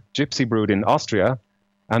beer gypsy brewed in Austria,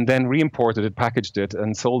 and then re-imported it, packaged it,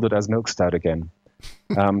 and sold it as milk stout again.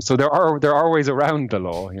 So there are ways around the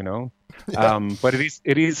law, but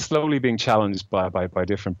it is slowly being challenged by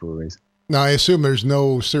different breweries. Now, I assume there's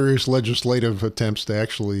no serious legislative attempts to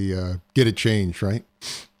actually get it changed, right?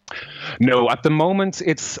 No, at the moment,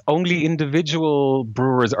 it's only individual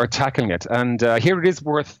brewers are tackling it. And here it is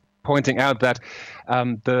worth pointing out that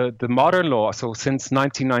the modern law, so since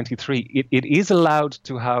 1993, it is allowed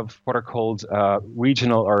to have what are called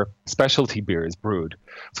regional or specialty beers brewed.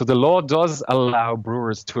 So the law does allow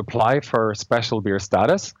brewers to apply for special beer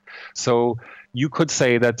status. So you could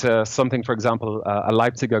say that something, for example, a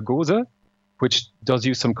Leipziger Gose, which does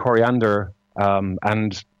use some coriander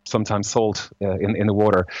and sometimes salt in the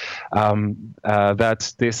water,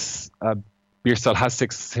 that this beer style has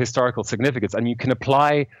historical significance, and you can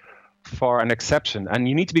apply for an exception. And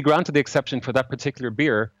you need to be granted the exception for that particular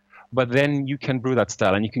beer, but then you can brew that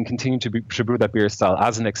style and you can continue to brew that beer style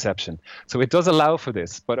as an exception. So it does allow for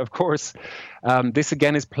this. But of course, this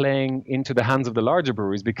again is playing into the hands of the larger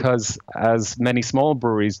breweries, because as many small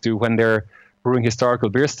breweries do when they're brewing historical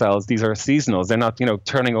beer styles, these are seasonals. They're not,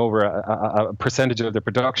 turning over a percentage of their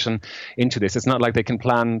production into this. It's not like they can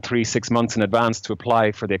plan 3-6 months in advance to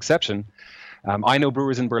apply for the exception. I know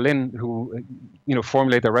brewers in Berlin who,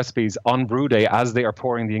 formulate their recipes on brew day as they are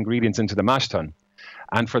pouring the ingredients into the mash tun.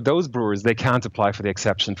 And for those brewers, they can't apply for the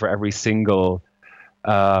exception for every single,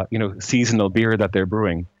 seasonal beer that they're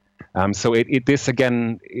brewing. So this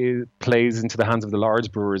again plays into the hands of the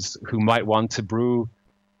large brewers who might want to brew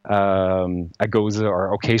a Gose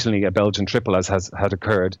or occasionally a Belgian triple, as had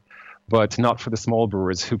occurred, but not for the small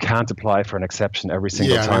brewers who can't apply for an exception every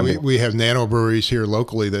single time. I mean, we have nano breweries here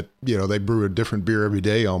locally that, they brew a different beer every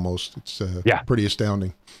day almost. It's pretty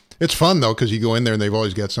astounding. It's fun, though, because you go in there and they've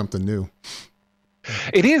always got something new.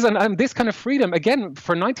 It is, and this kind of freedom, again,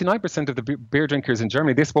 for 99% of the beer drinkers in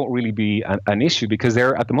Germany, this won't really be an issue, because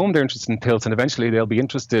at the moment they're interested in Pils, and eventually they'll be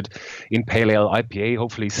interested in Pale Ale, IPA,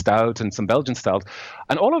 hopefully Stout, and some Belgian Stout.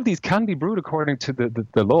 And all of these can be brewed according to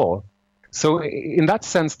the law. So in that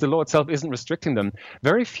sense, the law itself isn't restricting them.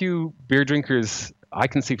 Very few beer drinkers I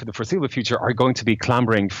can see for the foreseeable future are going to be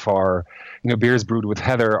clamoring for, beers brewed with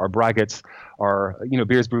heather or braggots, or,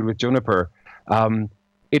 beers brewed with juniper.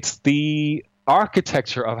 It's the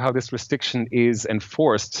architecture of how this restriction is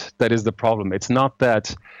enforced that is the problem. It's not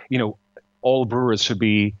that, all brewers should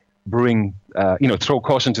be brewing, throw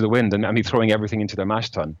caution to the wind and be throwing everything into their mash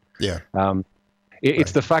tun. Yeah.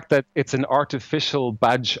 It's the fact that it's an artificial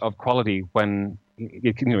badge of quality when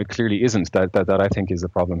it clearly isn't, that I think is the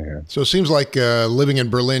problem here. So it seems like living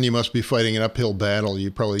in Berlin, you must be fighting an uphill battle.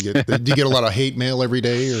 You probably do you get a lot of hate mail every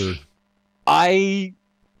day, or?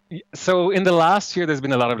 So in the last year, there's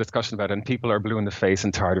been a lot of discussion about it, and people are blue in the face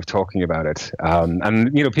and tired of talking about it.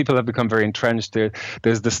 And people have become very entrenched.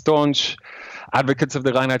 There's the staunch advocates of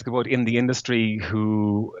the Reinheitsgebot in the industry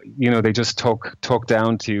who, they just talk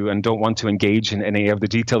down to and don't want to engage in any of the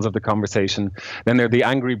details of the conversation. Then there are the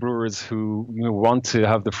angry brewers who want to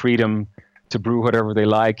have the freedom to brew whatever they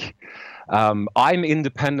like. I'm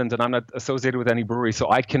independent and I'm not associated with any brewery,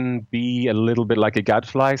 so I can be a little bit like a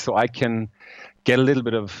gadfly. So I can get a little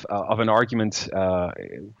bit of an argument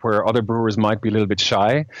where other brewers might be a little bit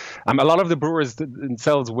shy. A lot of the brewers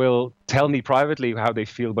themselves will tell me privately how they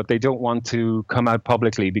feel, but they don't want to come out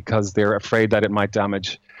publicly because they're afraid that it might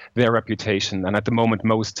damage their reputation. And at the moment,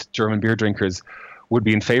 most German beer drinkers would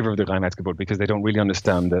be in favor of the Reinheitsgebot because they don't really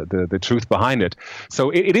understand the truth behind it. So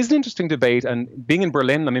it is an interesting debate. And being in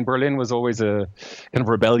Berlin, Berlin was always a kind of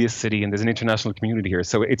rebellious city, and there's an international community here.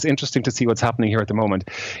 So it's interesting to see what's happening here at the moment.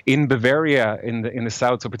 In Bavaria, in the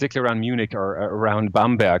south, so particularly around Munich or around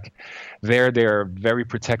Bamberg, they're very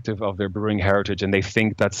protective of their brewing heritage, and they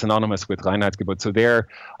think that's synonymous with Reinheitsgebot. So there,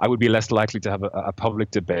 I would be less likely to have a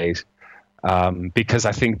public debate. Because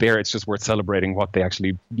I think there it's just worth celebrating what they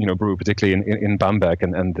actually brew, particularly in Bamberg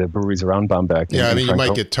and the breweries around Bamberg. Yeah, you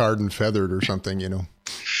might get tarred and feathered or something,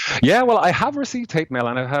 Yeah, well, I have received hate mail,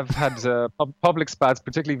 and I have had public spats,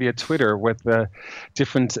 particularly via Twitter, with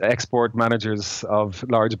different export managers of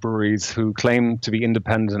large breweries who claim to be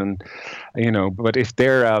independent, and but if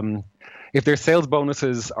their sales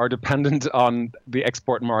bonuses are dependent on the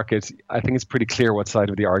export market, I think it's pretty clear what side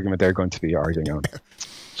of the argument they're going to be arguing on.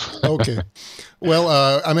 Okay.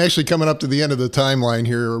 Well, I'm actually coming up to the end of the timeline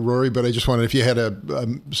here, Rory, but I just wondered if you had a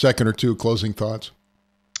second or two closing thoughts.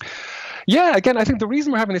 Yeah, again, I think the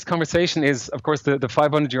reason we're having this conversation is, of course, the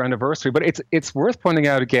 500-year anniversary, but it's worth pointing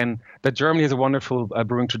out again that Germany has a wonderful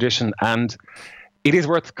brewing tradition, and it is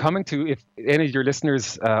worth coming to. If any of your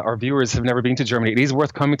listeners or viewers have never been to Germany, it is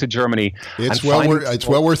worth coming to Germany. It's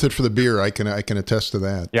well worth it for the beer. I can attest to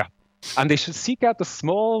that. Yeah. And they should seek out the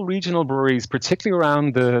small regional breweries, particularly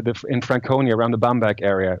around in Franconia, around the Bamberg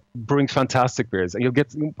area, brewing fantastic beers. And you'll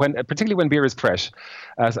get, particularly when beer is fresh,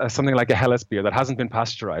 as something like a Helles beer that hasn't been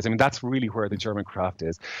pasteurized. That's really where the German craft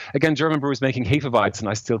is. Again, German brewers making Hefeweizen, and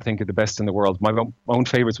I still think are the best in the world. My own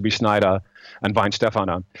favorites would be Schneider and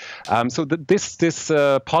Weinstefana. So this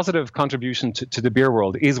positive contribution to the beer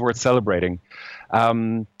world is worth celebrating.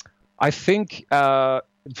 I think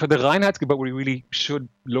for the Reinheitsgebot, we really should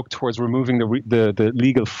look towards removing the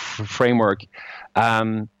legal framework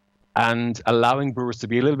and allowing brewers to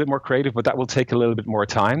be a little bit more creative, but that will take a little bit more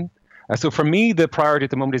time. So for me, the priority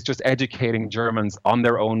at the moment is just educating Germans on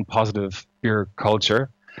their own positive beer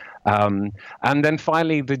culture. And then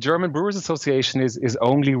finally, the German Brewers Association is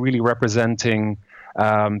only really representing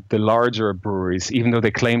the larger breweries, even though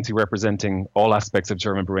they claim to be representing all aspects of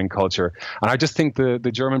German brewing culture. And I just think the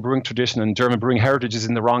German brewing tradition and German brewing heritage is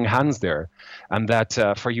in the wrong hands there. And that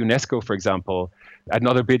for UNESCO, for example,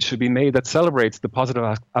 another bid should be made that celebrates the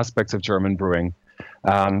positive aspects of German brewing.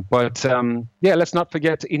 Let's not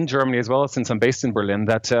forget in Germany as well, since I'm based in Berlin,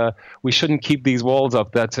 that we shouldn't keep these walls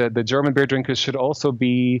up, that the German beer drinkers should also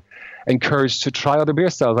be encouraged to try other beer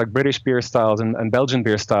styles, like British beer styles and Belgian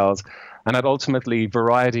beer styles. And that ultimately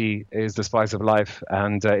variety is the spice of life,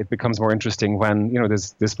 and it becomes more interesting when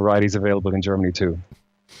this variety is available in Germany too.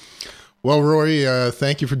 Well, Rory,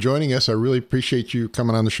 thank you for joining us. I really appreciate you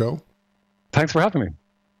coming on the show. Thanks for having me.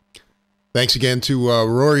 Thanks again to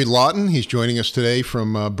Rory Lawton. He's joining us today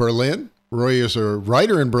from Berlin. Roy is a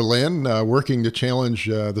writer in Berlin, working to challenge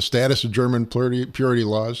the status of German purity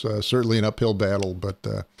laws. Certainly an uphill battle, but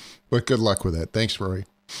good luck with that. Thanks, Rory.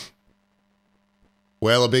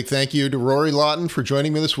 Well, a big thank you to Rory Lawton for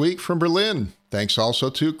joining me this week from Berlin. Thanks also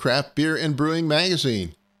to Craft Beer and Brewing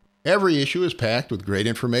magazine. Every issue is packed with great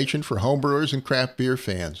information for homebrewers and craft beer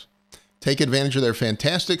fans. Take advantage of their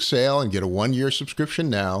fantastic sale and get a 1-year subscription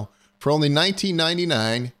now for only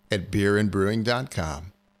 $19.99 at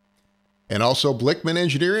beerandbrewing.com. And also Blickman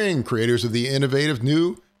Engineering, creators of the innovative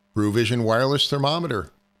new BrewVision wireless thermometer.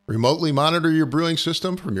 Remotely monitor your brewing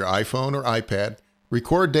system from your iPhone or iPad,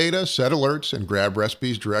 record data, set alerts, and grab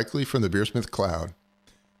recipes directly from the BeerSmith cloud.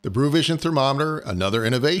 The BrewVision thermometer, another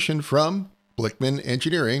innovation from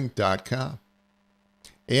BlickmanEngineering.com.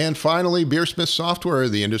 And finally, BeerSmith software,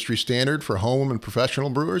 the industry standard for home and professional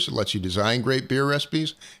brewers. It lets you design great beer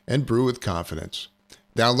recipes and brew with confidence.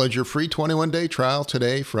 Download your free 21-day trial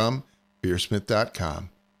today from BeerSmith.com.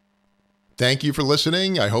 Thank you for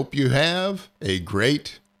listening. I hope you have a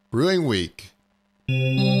great brewing week.